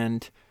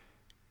 And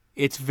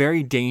it's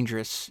very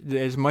dangerous.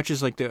 As much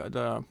as like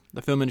the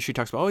film industry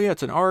talks about, oh yeah,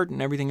 it's an art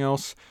and everything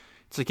else.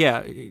 It's like,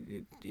 yeah,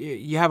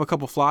 you have a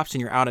couple flops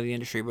and you're out of the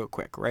industry real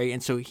quick, right?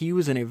 And so he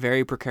was in a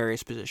very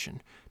precarious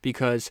position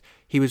because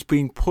he was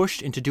being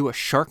pushed into do a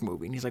shark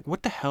movie. And he's like,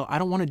 what the hell? I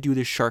don't want to do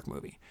this shark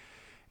movie.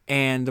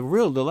 And the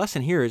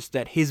lesson here is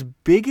that his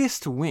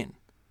biggest win,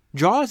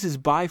 Jaws is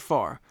by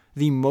far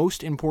the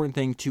most important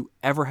thing to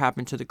ever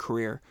happen to the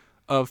career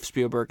of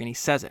Spielberg. And he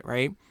says it,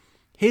 right?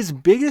 His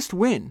biggest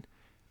win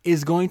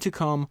is going to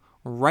come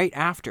right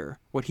after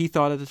what he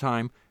thought at the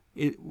time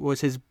it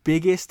was his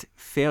biggest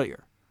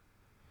failure.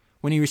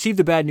 When he received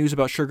the bad news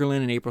about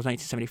Sugarland in April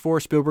 1974,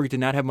 Spielberg did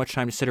not have much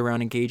time to sit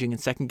around engaging in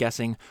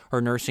second-guessing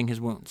or nursing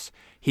his wounds.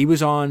 He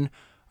was on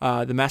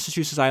the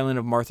Massachusetts island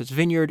of Martha's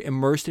Vineyard,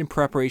 immersed in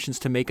preparations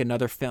to make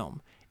another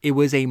film. It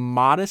was a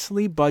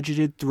modestly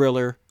budgeted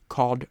thriller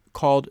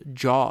called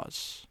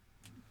Jaws.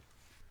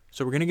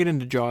 So we're going to get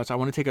into Jaws. I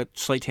want to take a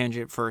slight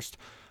tangent first.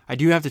 I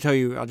do have to tell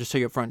you, I'll just tell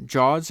you up front,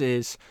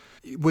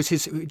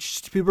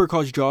 Spielberg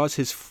calls Jaws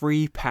his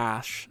free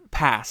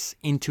pass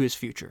into his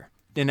future.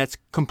 And that's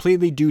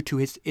completely due to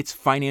its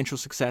financial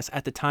success.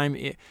 At the time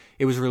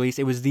it was released,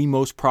 it was the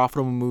most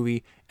profitable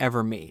movie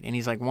ever made. And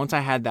he's like, once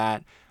I had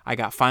that, I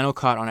got final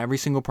cut on every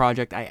single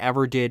project I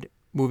ever did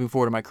moving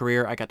forward in my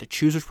career. I got to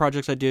choose which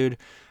projects I did.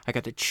 I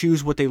got to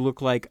choose what they look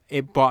like.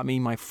 It bought me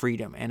my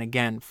freedom. And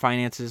again,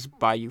 finances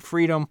buy you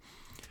freedom.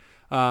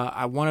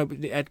 I want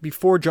to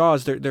before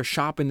Jaws, they're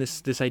shopping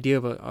this idea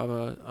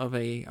of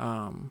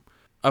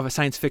a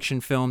science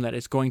fiction film that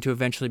is going to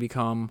eventually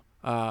become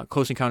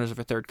Close Encounters of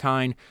a Third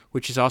Kind,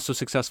 which is also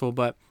successful.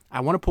 But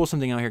I want to pull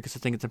something out here because I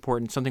think it's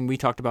important. Something we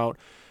talked about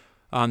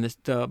on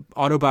the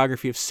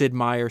autobiography of Sid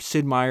Meier.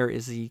 Sid Meier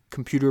is the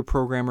computer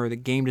programmer, the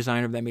game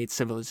designer that made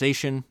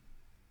Civilization.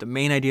 The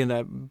main idea in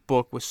that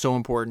book was so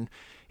important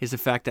is the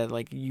fact that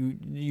like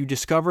you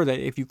discover that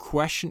if you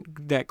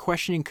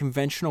questioning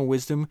conventional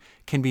wisdom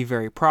can be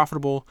very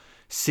profitable.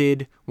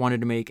 Sid wanted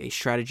to make a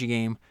strategy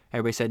game.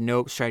 Everybody said,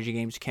 nope, strategy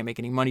games, you can't make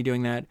any money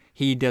doing that.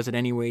 He does it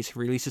anyways. He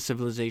releases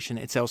Civilization.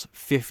 It sells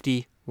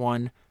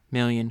 51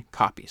 million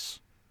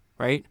copies,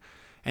 right?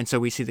 And so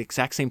we see the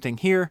exact same thing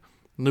here.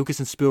 Lucas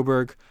and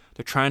Spielberg,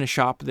 they're trying to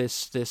shop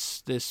this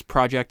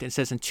project. It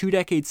says in 2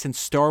 decades since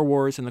Star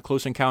Wars and the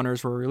Close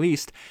Encounters were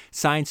released,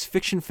 science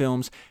fiction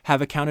films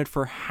have accounted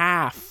for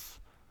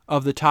half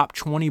of the top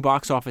 20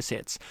 box office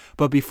hits.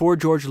 But before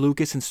George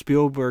Lucas and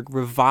Spielberg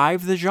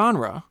revived the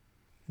genre,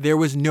 there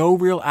was no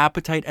real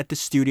appetite at the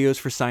studios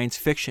for science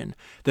fiction.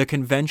 The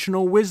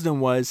conventional wisdom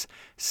was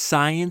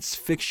science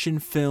fiction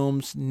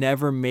films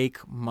never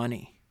make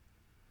money.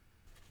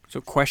 So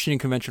questioning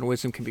conventional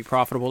wisdom can be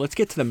profitable. Let's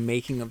get to the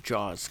making of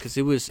Jaws, because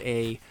it was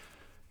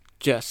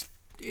just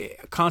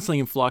constantly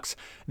in flux.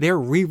 They're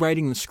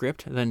rewriting the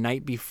script the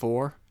night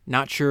before.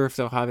 Not sure if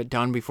they'll have it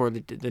done before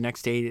the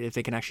next day, if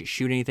they can actually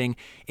shoot anything.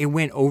 It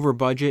went over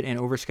budget and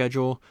over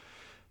schedule,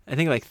 I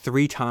think like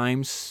 3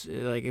 times.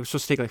 Like it was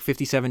supposed to take like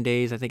 57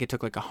 days. I think it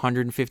took like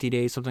 150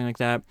 days, something like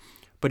that.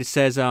 But it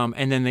says,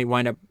 and then they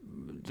wind up,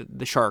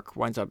 the shark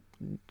winds up,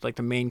 like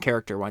the main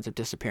character winds up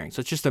disappearing. So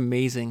it's just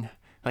amazing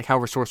like how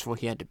resourceful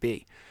he had to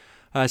be.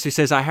 So he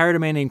says, I hired a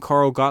man named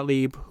Carl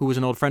Gottlieb, who was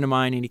an old friend of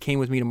mine, and he came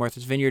with me to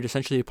Martha's Vineyard,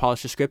 essentially to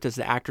polish the script as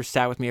the actors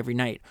sat with me every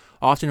night,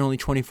 often only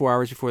 24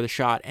 hours before the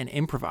shot, and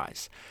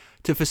improvise.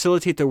 To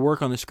facilitate their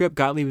work on the script,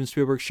 Gottlieb and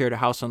Spielberg shared a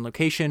house on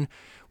location,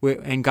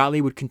 and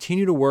Gottlieb would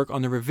continue to work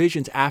on the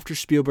revisions after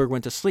Spielberg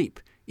went to sleep.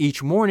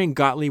 Each morning,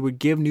 Gottlieb would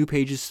give new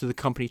pages to the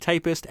company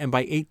typist, and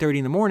by 8:30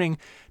 in the morning,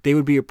 they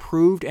would be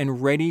approved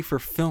and ready for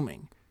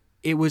filming.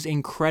 It was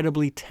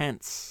incredibly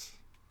tense.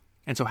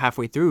 And so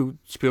halfway through,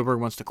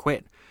 Spielberg wants to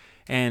quit.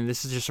 And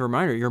this is just a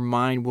reminder, your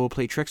mind will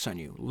play tricks on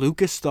you.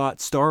 Lucas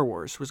thought Star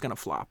Wars was going to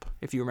flop.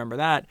 If you remember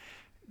that,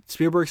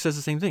 Spielberg says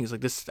the same thing. He's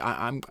like,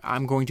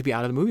 I'm going to be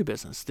out of the movie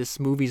business. This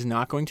movie's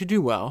not going to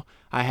do well.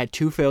 I had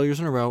 2 failures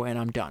in a row, and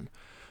I'm done.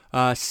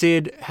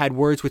 Sid had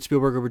words with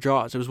Spielberg over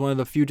Jaws. It was one of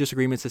the few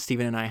disagreements that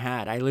Steven and I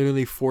had. I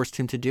literally forced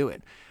him to do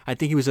it. I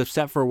think he was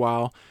upset for a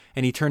while,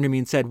 and he turned to me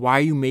and said, why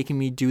are you making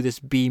me do this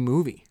B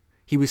movie?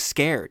 He was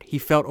scared. He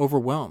felt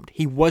overwhelmed.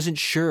 He wasn't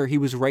sure he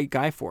was the right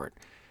guy for it.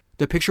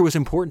 The picture was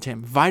important to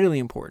him, vitally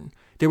important.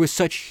 There was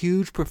such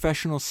huge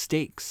professional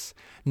stakes.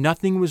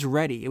 Nothing was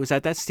ready. It was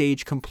at that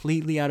stage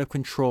completely out of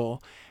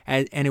control,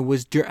 and it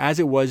was as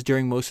it was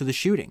during most of the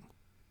shooting.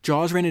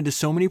 Jaws ran into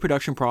so many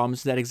production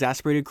problems that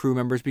exasperated crew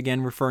members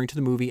began referring to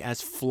the movie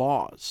as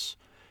flaws.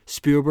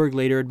 Spielberg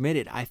later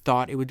admitted, I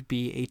thought it would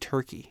be a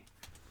turkey.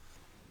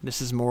 This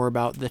is more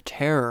about the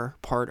terror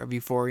part of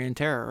Euphoria and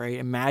Terror, right?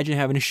 Imagine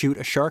having to shoot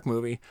a shark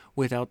movie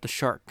without the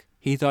shark.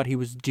 He thought he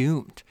was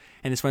doomed,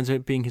 and this winds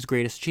up being his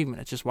greatest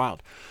achievement. It's just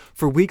wild.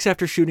 For weeks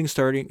after shooting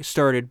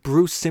started,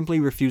 Bruce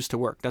simply refused to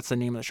work. That's the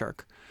name of the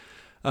shark.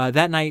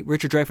 That night,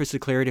 Richard Dreyfuss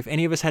declared, if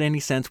any of us had any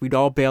sense, we'd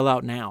all bail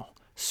out now.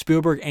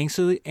 Spielberg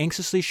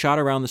anxiously shot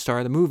around the star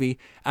of the movie.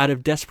 Out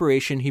of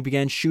desperation, he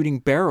began shooting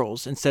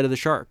barrels instead of the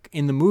shark.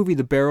 In the movie,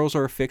 the barrels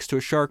are affixed to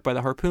a shark by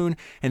the harpoon,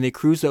 and they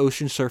cruise the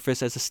ocean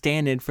surface as a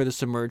stand-in for the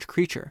submerged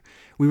creature.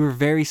 We were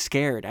very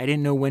scared. I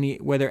didn't know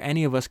whether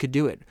any of us could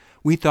do it.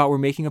 We thought we're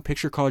making a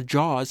picture called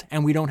Jaws,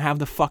 and we don't have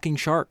the fucking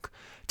shark.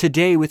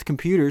 Today, with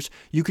computers,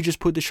 you could just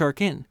put the shark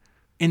in.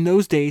 In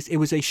those days, it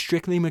was a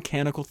strictly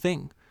mechanical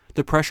thing.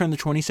 The pressure on the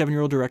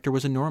 27-year-old director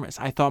was enormous.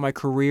 I thought my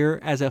career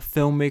as a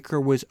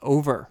filmmaker was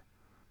over.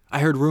 I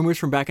heard rumors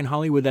from back in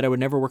Hollywood that I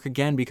would never work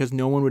again because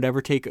no one had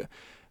ever taken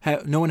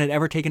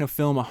a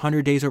film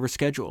 100 days over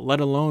schedule, let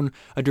alone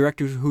a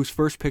director whose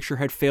first picture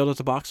had failed at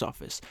the box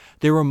office.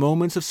 There were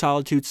moments of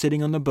solitude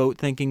sitting on the boat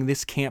thinking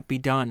this can't be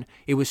done.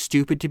 It was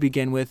stupid to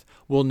begin with.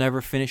 We'll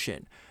never finish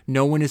it.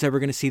 No one is ever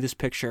going to see this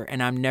picture,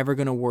 and I'm never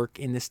going to work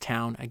in this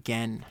town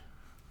again.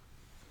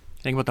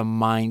 Think about the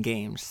mind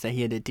games that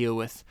he had to deal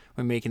with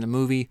when making the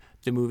movie.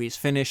 The movie is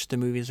finished. The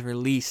movie is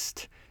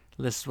released.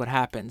 This is what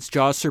happens.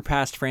 Jaws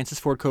surpassed Francis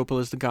Ford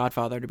Coppola's The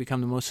Godfather to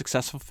become the most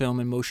successful film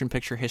in motion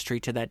picture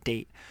history to that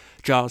date.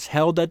 Jaws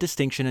held that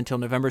distinction until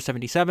November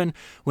 1977,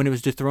 when it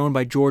was dethroned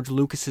by George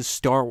Lucas's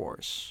Star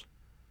Wars.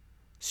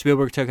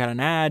 Spielberg took out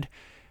an ad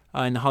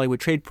in the Hollywood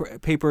trade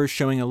papers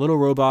showing a little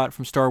robot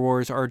from Star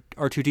Wars,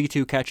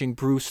 R2-D2, catching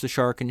Bruce the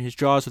shark in his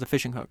jaws with a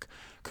fishing hook,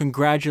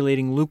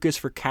 congratulating Lucas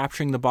for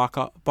capturing the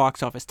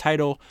box office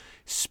title.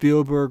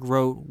 Spielberg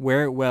wrote,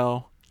 "Wear it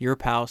well, your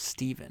pal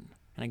Steven."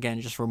 And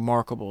again, just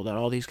remarkable that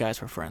all these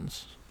guys were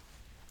friends.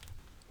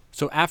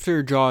 So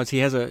after Jaws,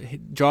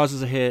 Jaws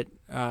is a hit.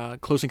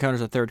 Close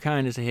Encounters of the Third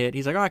Kind is a hit.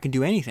 He's like, I can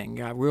do anything.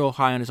 Got real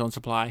high on his own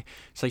supply.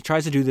 So he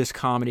tries to do this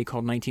comedy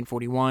called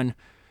 1941.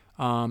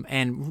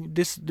 And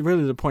this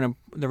really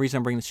the reason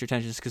I'm bringing this to your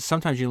attention is because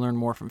sometimes you learn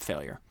more from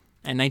failure.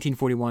 And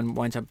 1941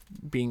 winds up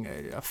being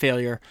a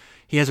failure.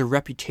 He has a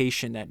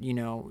reputation that,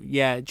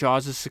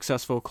 Jaws is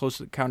successful, Close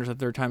Encounters of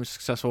the Third Kind is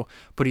successful,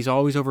 but he's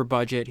always over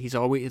budget. He's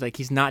always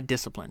he's not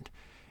disciplined.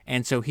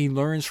 And so he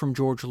learns from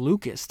George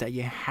Lucas that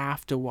you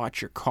have to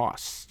watch your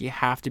costs. You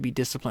have to be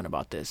disciplined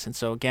about this. And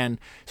so again,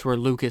 it's where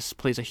Lucas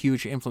plays a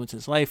huge influence in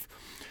his life.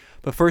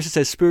 But first it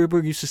says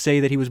Spielberg used to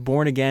say that he was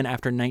born again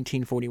after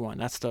 1941.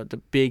 That's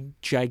the big,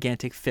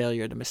 gigantic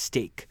failure, the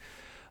mistake.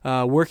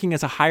 Working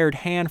as a hired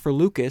hand for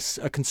Lucas,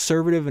 a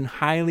conservative and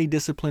highly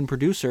disciplined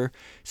producer,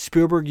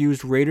 Spielberg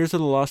used Raiders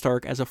of the Lost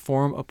Ark as a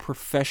form of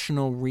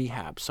professional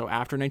rehab. So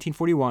after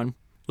 1941,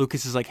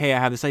 Lucas is like, hey, I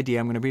have this idea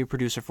I'm going to be a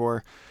producer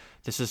for.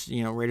 This is,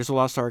 Raiders of the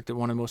Lost Ark,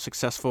 one of the most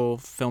successful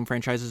film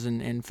franchises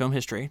in film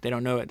history. They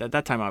don't know it at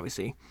that time,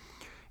 obviously. And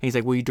he's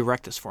like, will you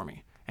direct this for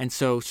me? And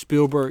so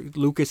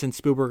Lucas and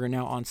Spielberg are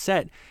now on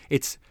set.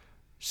 It's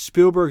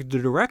Spielberg, the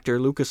director.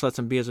 Lucas lets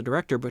him be as a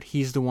director, but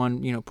he's the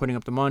one, putting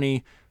up the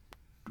money,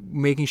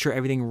 making sure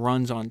everything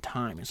runs on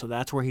time. And so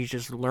that's where he's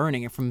just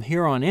learning. And from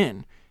here on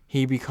in,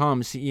 he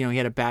becomes, he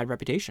had a bad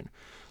reputation.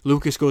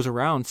 Lucas goes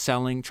around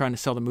trying to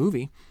sell the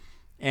movie.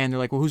 And they're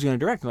like, well, who's going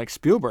to direct? They're like,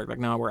 Spielberg. Like,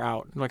 no, we're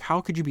out. They're like,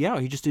 how could you be out?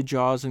 He just did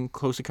Jaws and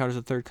Close Encounters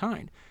of the Third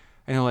Kind.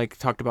 And they're like,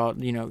 talked about,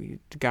 the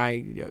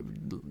guy,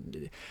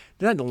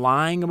 they're not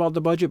lying about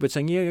the budget, but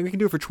saying, yeah, we can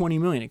do it for $20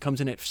 million. It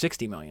comes in at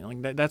 $60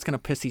 million. Like, that's going to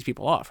piss these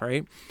people off,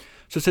 right?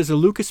 So it says the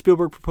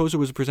Lucas-Spielberg proposal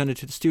was presented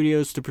to the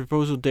studios. The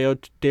proposal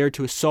dared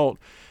to assault.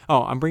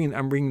 Oh, I'm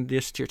bringing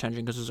this to your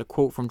attention because there's a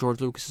quote from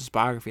George Lucas's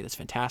biography that's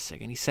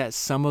fantastic. And he says,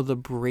 some of the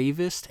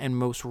bravest and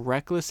most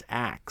reckless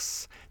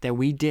acts that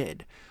we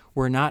did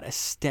were not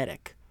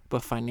aesthetic,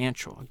 but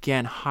financial.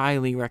 Again,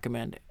 highly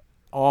recommend it.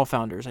 All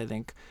founders, I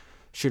think,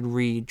 should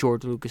read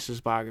George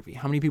Lucas's biography.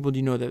 How many people do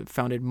you know that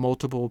founded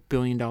multiple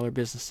billion-dollar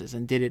businesses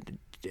and did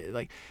it?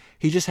 Like,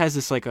 he just has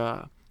this,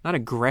 not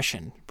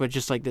aggression, but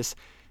just like this,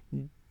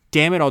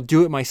 damn it, I'll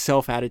do it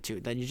myself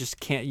attitude that you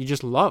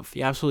just love.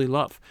 You absolutely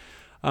love.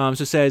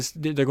 So it says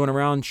they're going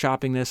around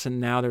shopping this, and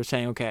now they're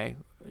saying, okay,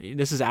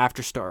 this is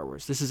after Star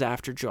Wars. This is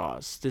after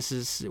Jaws.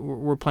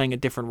 We're playing a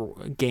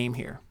different game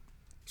here.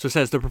 So it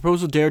says, the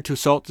proposal dared to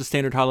assault the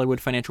standard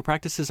Hollywood financial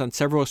practices on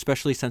several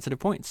especially sensitive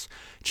points.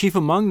 Chief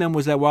among them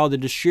was that while the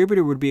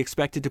distributor would be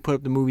expected to put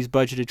up the movie's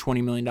budgeted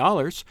 $20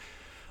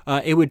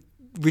 million, it would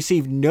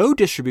receive no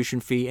distribution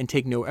fee and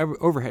take no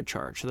overhead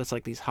charge. So that's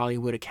like these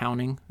Hollywood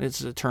accounting. This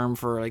is a term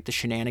for like the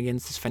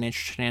shenanigans, this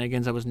financial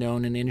shenanigans that was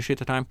known in the industry at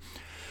the time.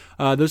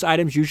 Those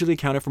items usually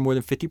accounted for more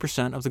than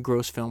 50% of the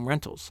gross film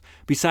rentals.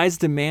 Besides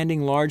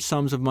demanding large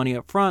sums of money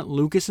up front,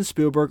 Lucas and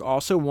Spielberg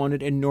also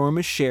wanted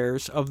enormous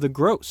shares of the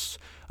gross,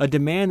 a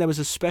demand that was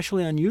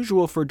especially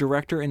unusual for a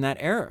director in that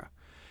era.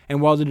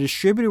 And while the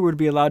distributor would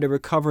be allowed to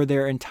recover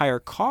their entire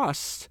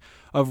costs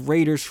of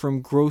Raiders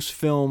from gross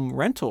film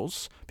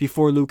rentals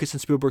before Lucas and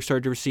Spielberg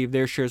started to receive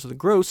their shares of the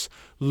gross,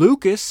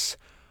 Lucas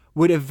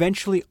would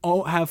eventually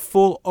have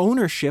full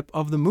ownership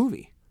of the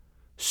movie.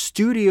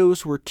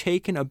 Studios were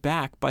taken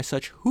aback by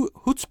such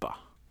chutzpah.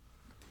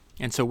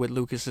 And so with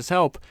Lucas's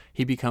help,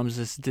 he becomes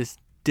this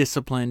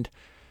disciplined,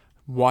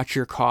 watch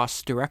your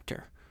costs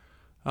director.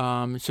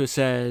 So it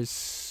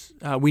says,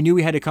 we knew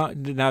we had to,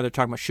 now they're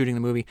talking about shooting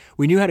the movie,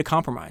 we knew how to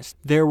compromise.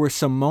 There were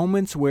some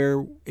moments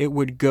where it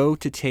would go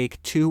to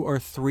take 2 or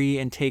 3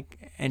 and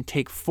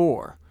take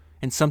 4.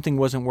 And something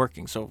wasn't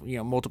working, so,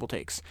 multiple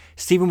takes.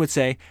 Steven would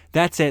say,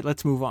 that's it,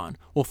 let's move on.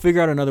 We'll figure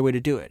out another way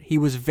to do it. He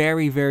was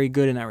very, very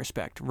good in that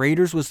respect.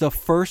 Raiders was the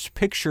first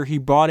picture he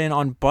brought in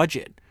on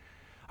budget.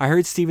 I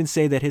heard Steven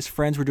say that his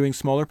friends were doing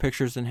smaller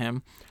pictures than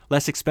him,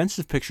 less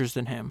expensive pictures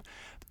than him,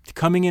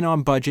 coming in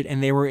on budget,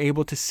 and they were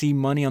able to see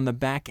money on the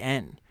back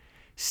end.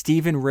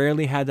 Steven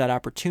rarely had that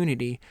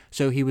opportunity,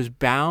 so he was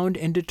bound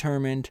and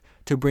determined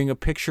to bring a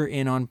picture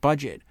in on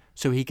budget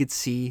so he could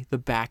see the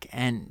back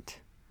end.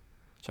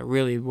 So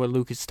really what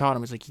Lucas taught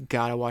him is like, you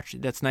got to watch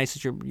it. That's nice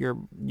that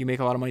you make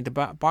a lot of money at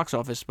the box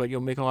office, but you'll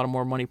make a lot of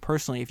more money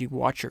personally if you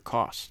watch your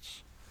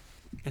costs.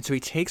 And so he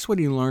takes what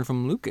he learned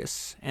from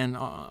Lucas and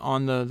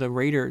on the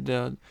Raider,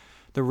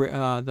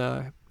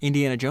 the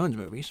Indiana Jones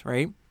movies,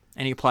 right?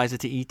 And he applies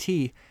it to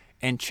E.T.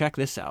 And check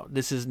this out.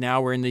 This is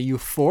now we're in the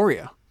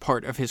euphoria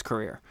part of his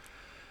career.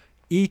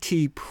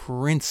 E.T.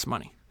 prints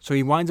money. So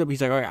he winds up,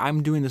 he's like, all right,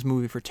 I'm doing this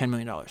movie for $10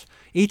 million.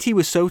 E.T.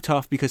 was so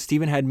tough because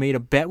Steven had made a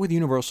bet with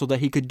Universal that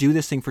he could do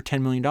this thing for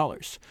 $10 million.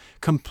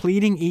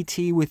 Completing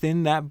E.T.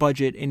 within that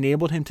budget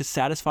enabled him to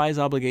satisfy his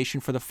obligation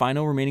for the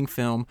final remaining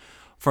film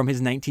from his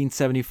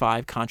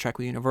 1975 contract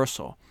with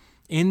Universal.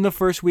 In the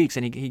first weeks,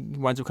 and he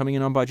winds up coming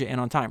in on budget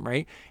and on time,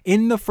 right?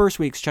 In the first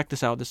weeks, check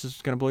this out. This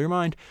is going to blow your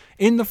mind.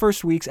 In the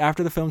first weeks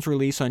after the film's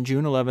release on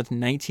June 11th,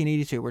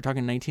 1982, we're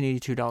talking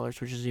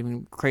 $1982, which is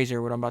even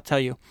crazier what I'm about to tell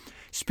you,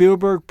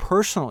 Spielberg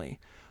personally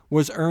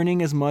was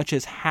earning as much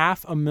as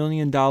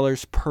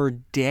 $500,000 per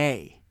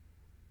day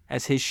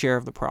as his share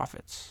of the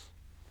profits.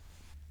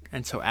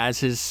 And so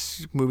as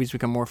his movies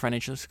become more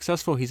financially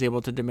successful, he's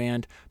able to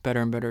demand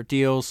better and better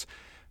deals.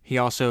 He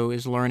also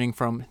is learning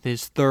from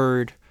his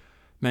third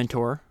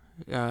mentor,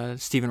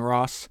 Stephen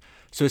Ross.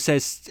 So it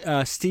says,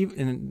 Steve,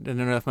 and I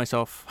know that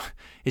myself,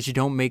 is you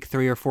don't make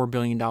 $3 or $4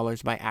 billion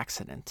by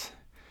accident.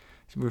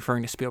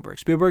 Referring to Spielberg.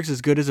 Spielberg's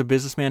as good as a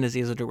businessman as he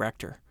is a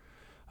director.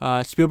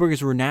 Spielberg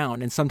is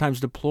renowned and sometimes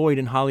deployed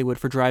in Hollywood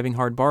for driving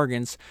hard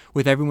bargains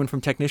with everyone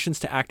from technicians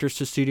to actors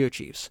to studio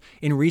chiefs.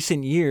 In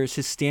recent years,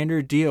 his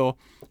standard deal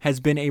has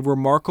been a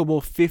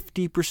remarkable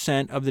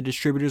 50% of the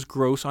distributor's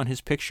gross on his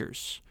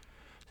pictures.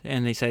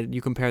 And they said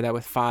you compare that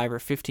with 5 or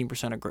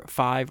 15%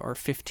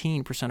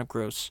 of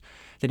gross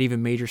that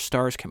even major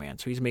stars command.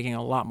 So he's making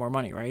a lot more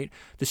money, right?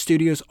 The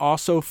studios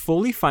also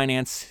fully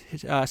finance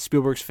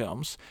Spielberg's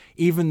films,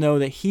 even though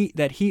that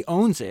he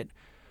owns it.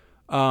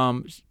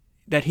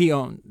 That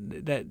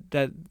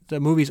the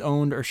movie's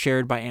owned or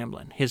shared by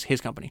Amblin,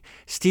 his company.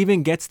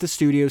 Steven gets the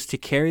studios to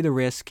carry the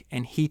risk,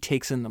 and he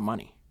takes in the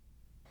money.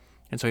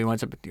 And so he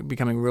winds up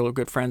becoming real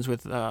good friends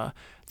with the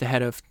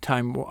head of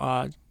Time.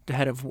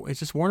 Is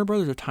this Warner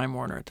Brothers or Time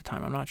Warner at the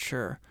time? I'm not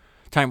sure.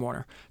 Time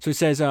Warner. So he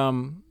says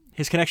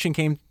his connection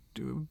came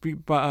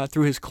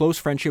through his close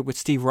friendship with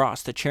Steve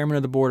Ross, the chairman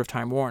of the board of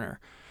Time Warner.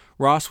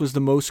 Ross was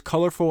the most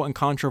colorful and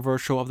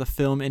controversial of the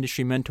film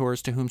industry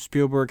mentors to whom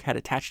Spielberg had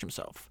attached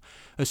himself.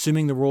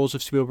 Assuming the roles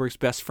of Spielberg's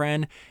best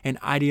friend and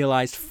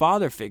idealized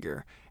father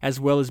figure, as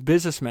well as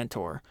business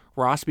mentor,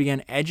 Ross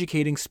began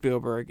educating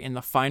Spielberg in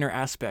the finer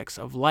aspects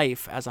of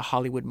life as a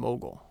Hollywood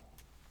mogul.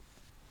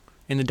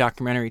 In the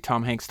documentary,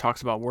 Tom Hanks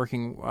talks about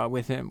working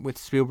with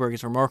Spielberg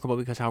is remarkable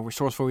because how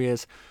resourceful he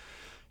is.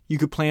 You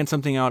could plan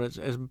something out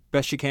as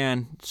best you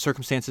can.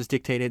 Circumstances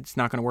dictated it's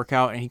not going to work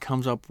out, and he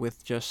comes up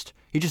with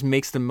he just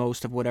makes the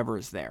most of whatever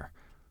is there.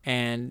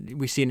 And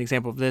we see an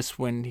example of this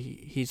when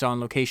he's on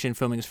location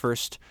filming his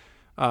first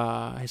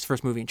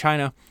movie in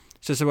China.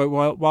 So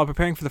while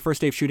preparing for the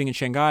first day of shooting in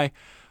Shanghai,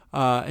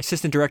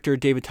 assistant director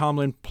David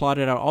Tomlin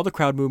plotted out all the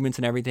crowd movements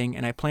and everything,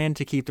 and I planned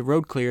to keep the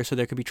road clear so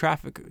there could be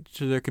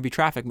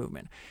traffic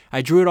movement.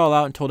 I drew it all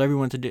out and told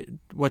everyone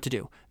what to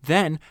do.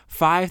 Then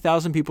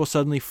 5,000 people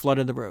suddenly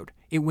flooded the road.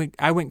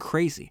 I went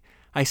crazy.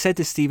 I said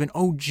to Steven,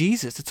 "Oh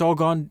Jesus, it's all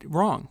gone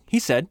wrong." He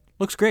said,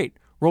 "Looks great.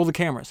 Roll the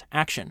cameras.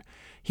 Action."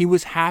 He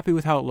was happy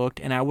with how it looked,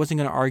 and I wasn't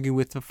going to argue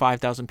with the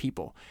 5,000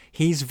 people.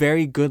 He's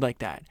very good like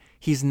that.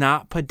 He's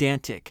not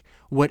pedantic.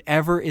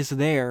 Whatever is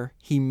there,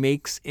 he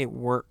makes it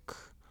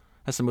work.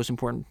 That's the most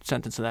important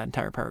sentence of that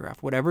entire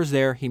paragraph. Whatever's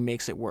there, he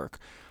makes it work.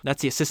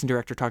 That's the assistant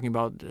director talking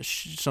about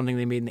something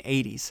they made in the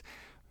 80s.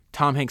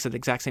 Tom Hanks said the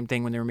exact same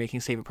thing when they were making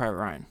Saving Private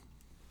Ryan.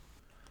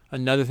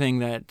 Another thing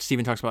that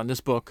Steven talks about in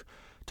this book,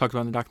 talked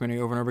about in the documentary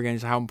over and over again,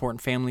 is how important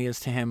family is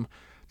to him.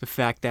 The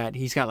fact that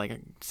he's got like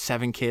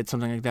 7 kids,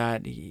 something like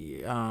that.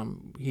 He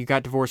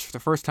got divorced for the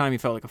first time. He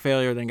felt like a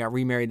failure. Then got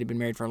remarried. They'd been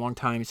married for a long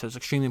time. He says it's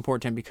extremely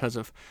important to him because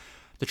of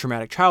the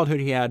traumatic childhood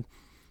he had.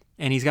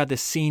 And he's got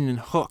this scene in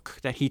Hook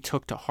that he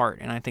took to heart,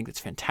 and I think it's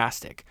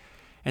fantastic.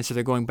 And so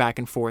they're going back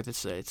and forth.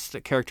 It's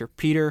the character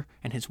Peter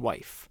and his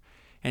wife.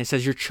 And it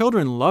says, "Your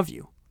children love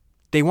you.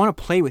 They want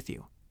to play with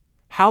you.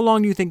 How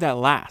long do you think that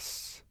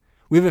lasts?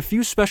 We have a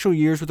few special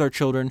years with our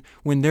children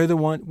when they're the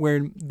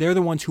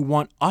ones who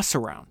want us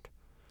around.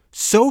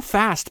 So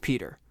fast,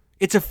 Peter.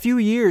 It's a few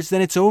years,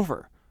 then it's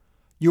over.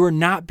 You are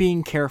not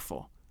being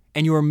careful,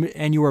 and you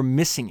are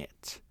missing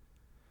it."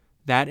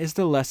 That is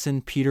the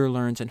lesson Peter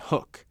learns in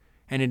Hook,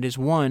 and it is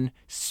one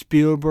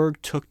Spielberg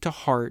took to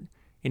heart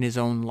in his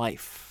own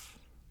life.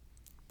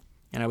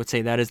 And I would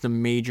say that is the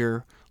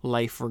major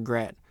life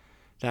regret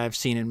that I've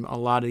seen in a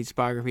lot of these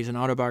biographies and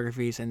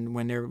autobiographies, and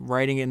when they're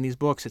writing it in these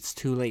books, it's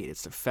too late.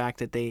 It's the fact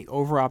that they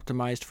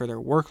over-optimized for their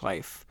work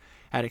life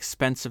at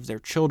expense of their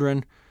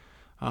children.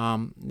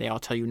 They all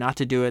tell you not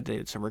to do it.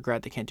 It's a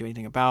regret they can't do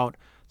anything about.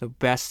 The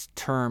best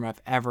term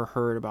I've ever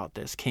heard about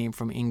this came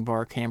from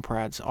Ingvar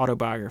Kamprad's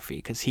autobiography,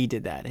 because he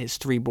did that. His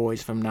 3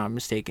 boys, if I'm not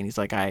mistaken, he's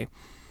like, I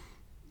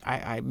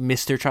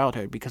missed their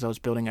childhood because I was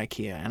building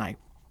IKEA, and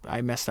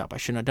I messed up. I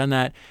shouldn't have done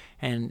that.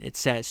 And it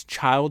says,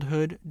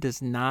 childhood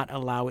does not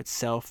allow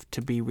itself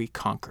to be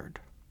reconquered.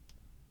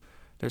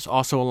 There's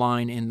also a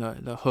line in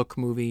the Hook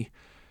movie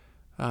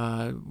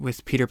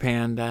with Peter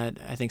Pan that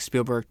I think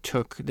Spielberg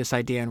took this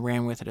idea and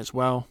ran with it as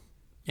well.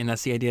 And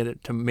that's the idea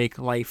that to make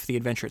life the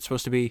adventure it's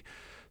supposed to be.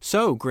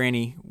 "So,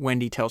 Granny,"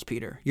 Wendy tells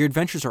Peter, "your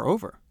adventures are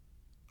over."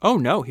 "Oh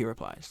no," he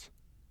replies.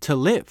 To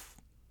live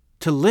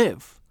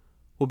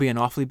will be an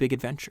awfully big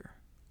adventure."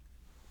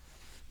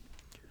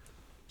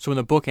 So when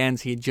the book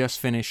ends, he had just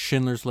finished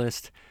Schindler's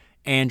List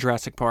and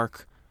Jurassic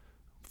Park.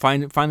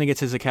 Finally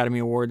gets his Academy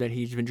Award that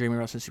he's been dreaming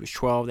about since he was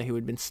 12, that he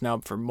had been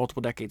snubbed for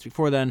multiple decades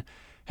before then.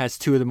 Has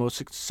 2 of the most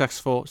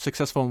successful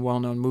and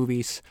well-known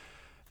movies.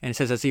 And it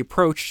says, as he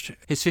approached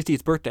his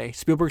 50th birthday,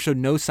 Spielberg showed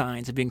no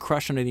signs of being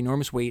crushed under the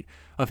enormous weight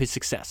of his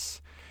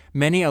success.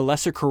 Many a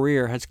lesser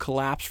career has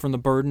collapsed from the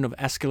burden of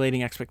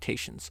escalating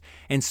expectations.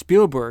 And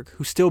Spielberg,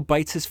 who still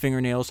bites his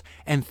fingernails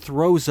and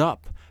throws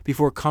up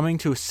before coming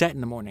to a set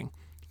in the morning,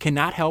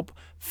 cannot help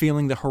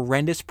feeling the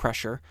horrendous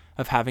pressure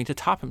of having to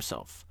top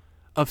himself,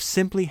 of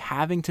simply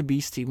having to be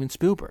Steven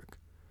Spielberg.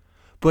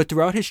 But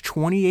throughout his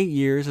 28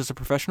 years as a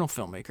professional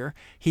filmmaker,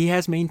 he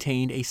has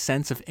maintained a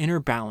sense of inner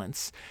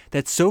balance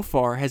that so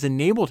far has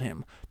enabled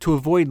him to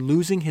avoid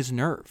losing his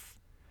nerve.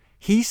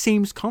 He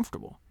seems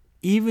comfortable,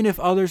 even if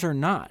others are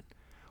not,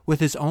 with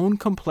his own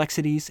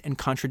complexities and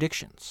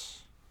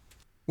contradictions.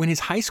 When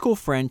his high school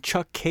friend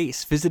Chuck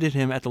Case visited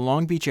him at the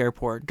Long Beach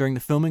airport during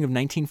the filming of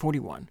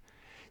 1941,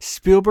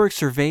 Spielberg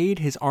surveyed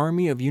his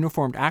army of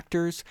uniformed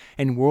actors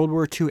and World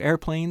War II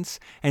airplanes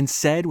and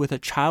said with a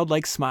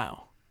childlike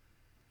smile,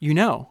 "You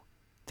know,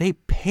 they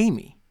pay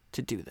me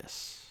to do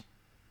this."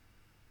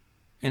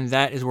 And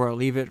that is where I'll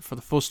leave it for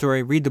the full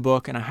story. Read the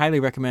book, and I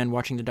highly recommend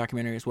watching the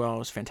documentary as well. It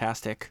was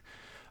fantastic.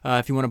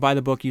 If you want to buy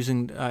the book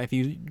using the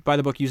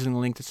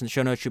link that's in the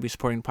show notes, you'll be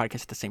supporting the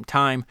podcast at the same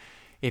time.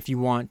 If you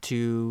want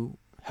to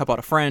help out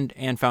a friend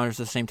and founders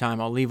at the same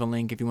time, I'll leave a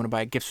link. If you want to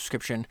buy a gift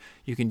subscription,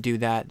 you can do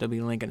that. There'll be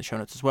a link in the show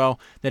notes as well.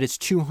 That is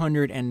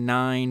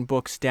 209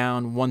 books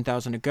down,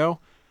 1,000 to go.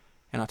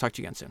 And I'll talk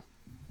to you again soon.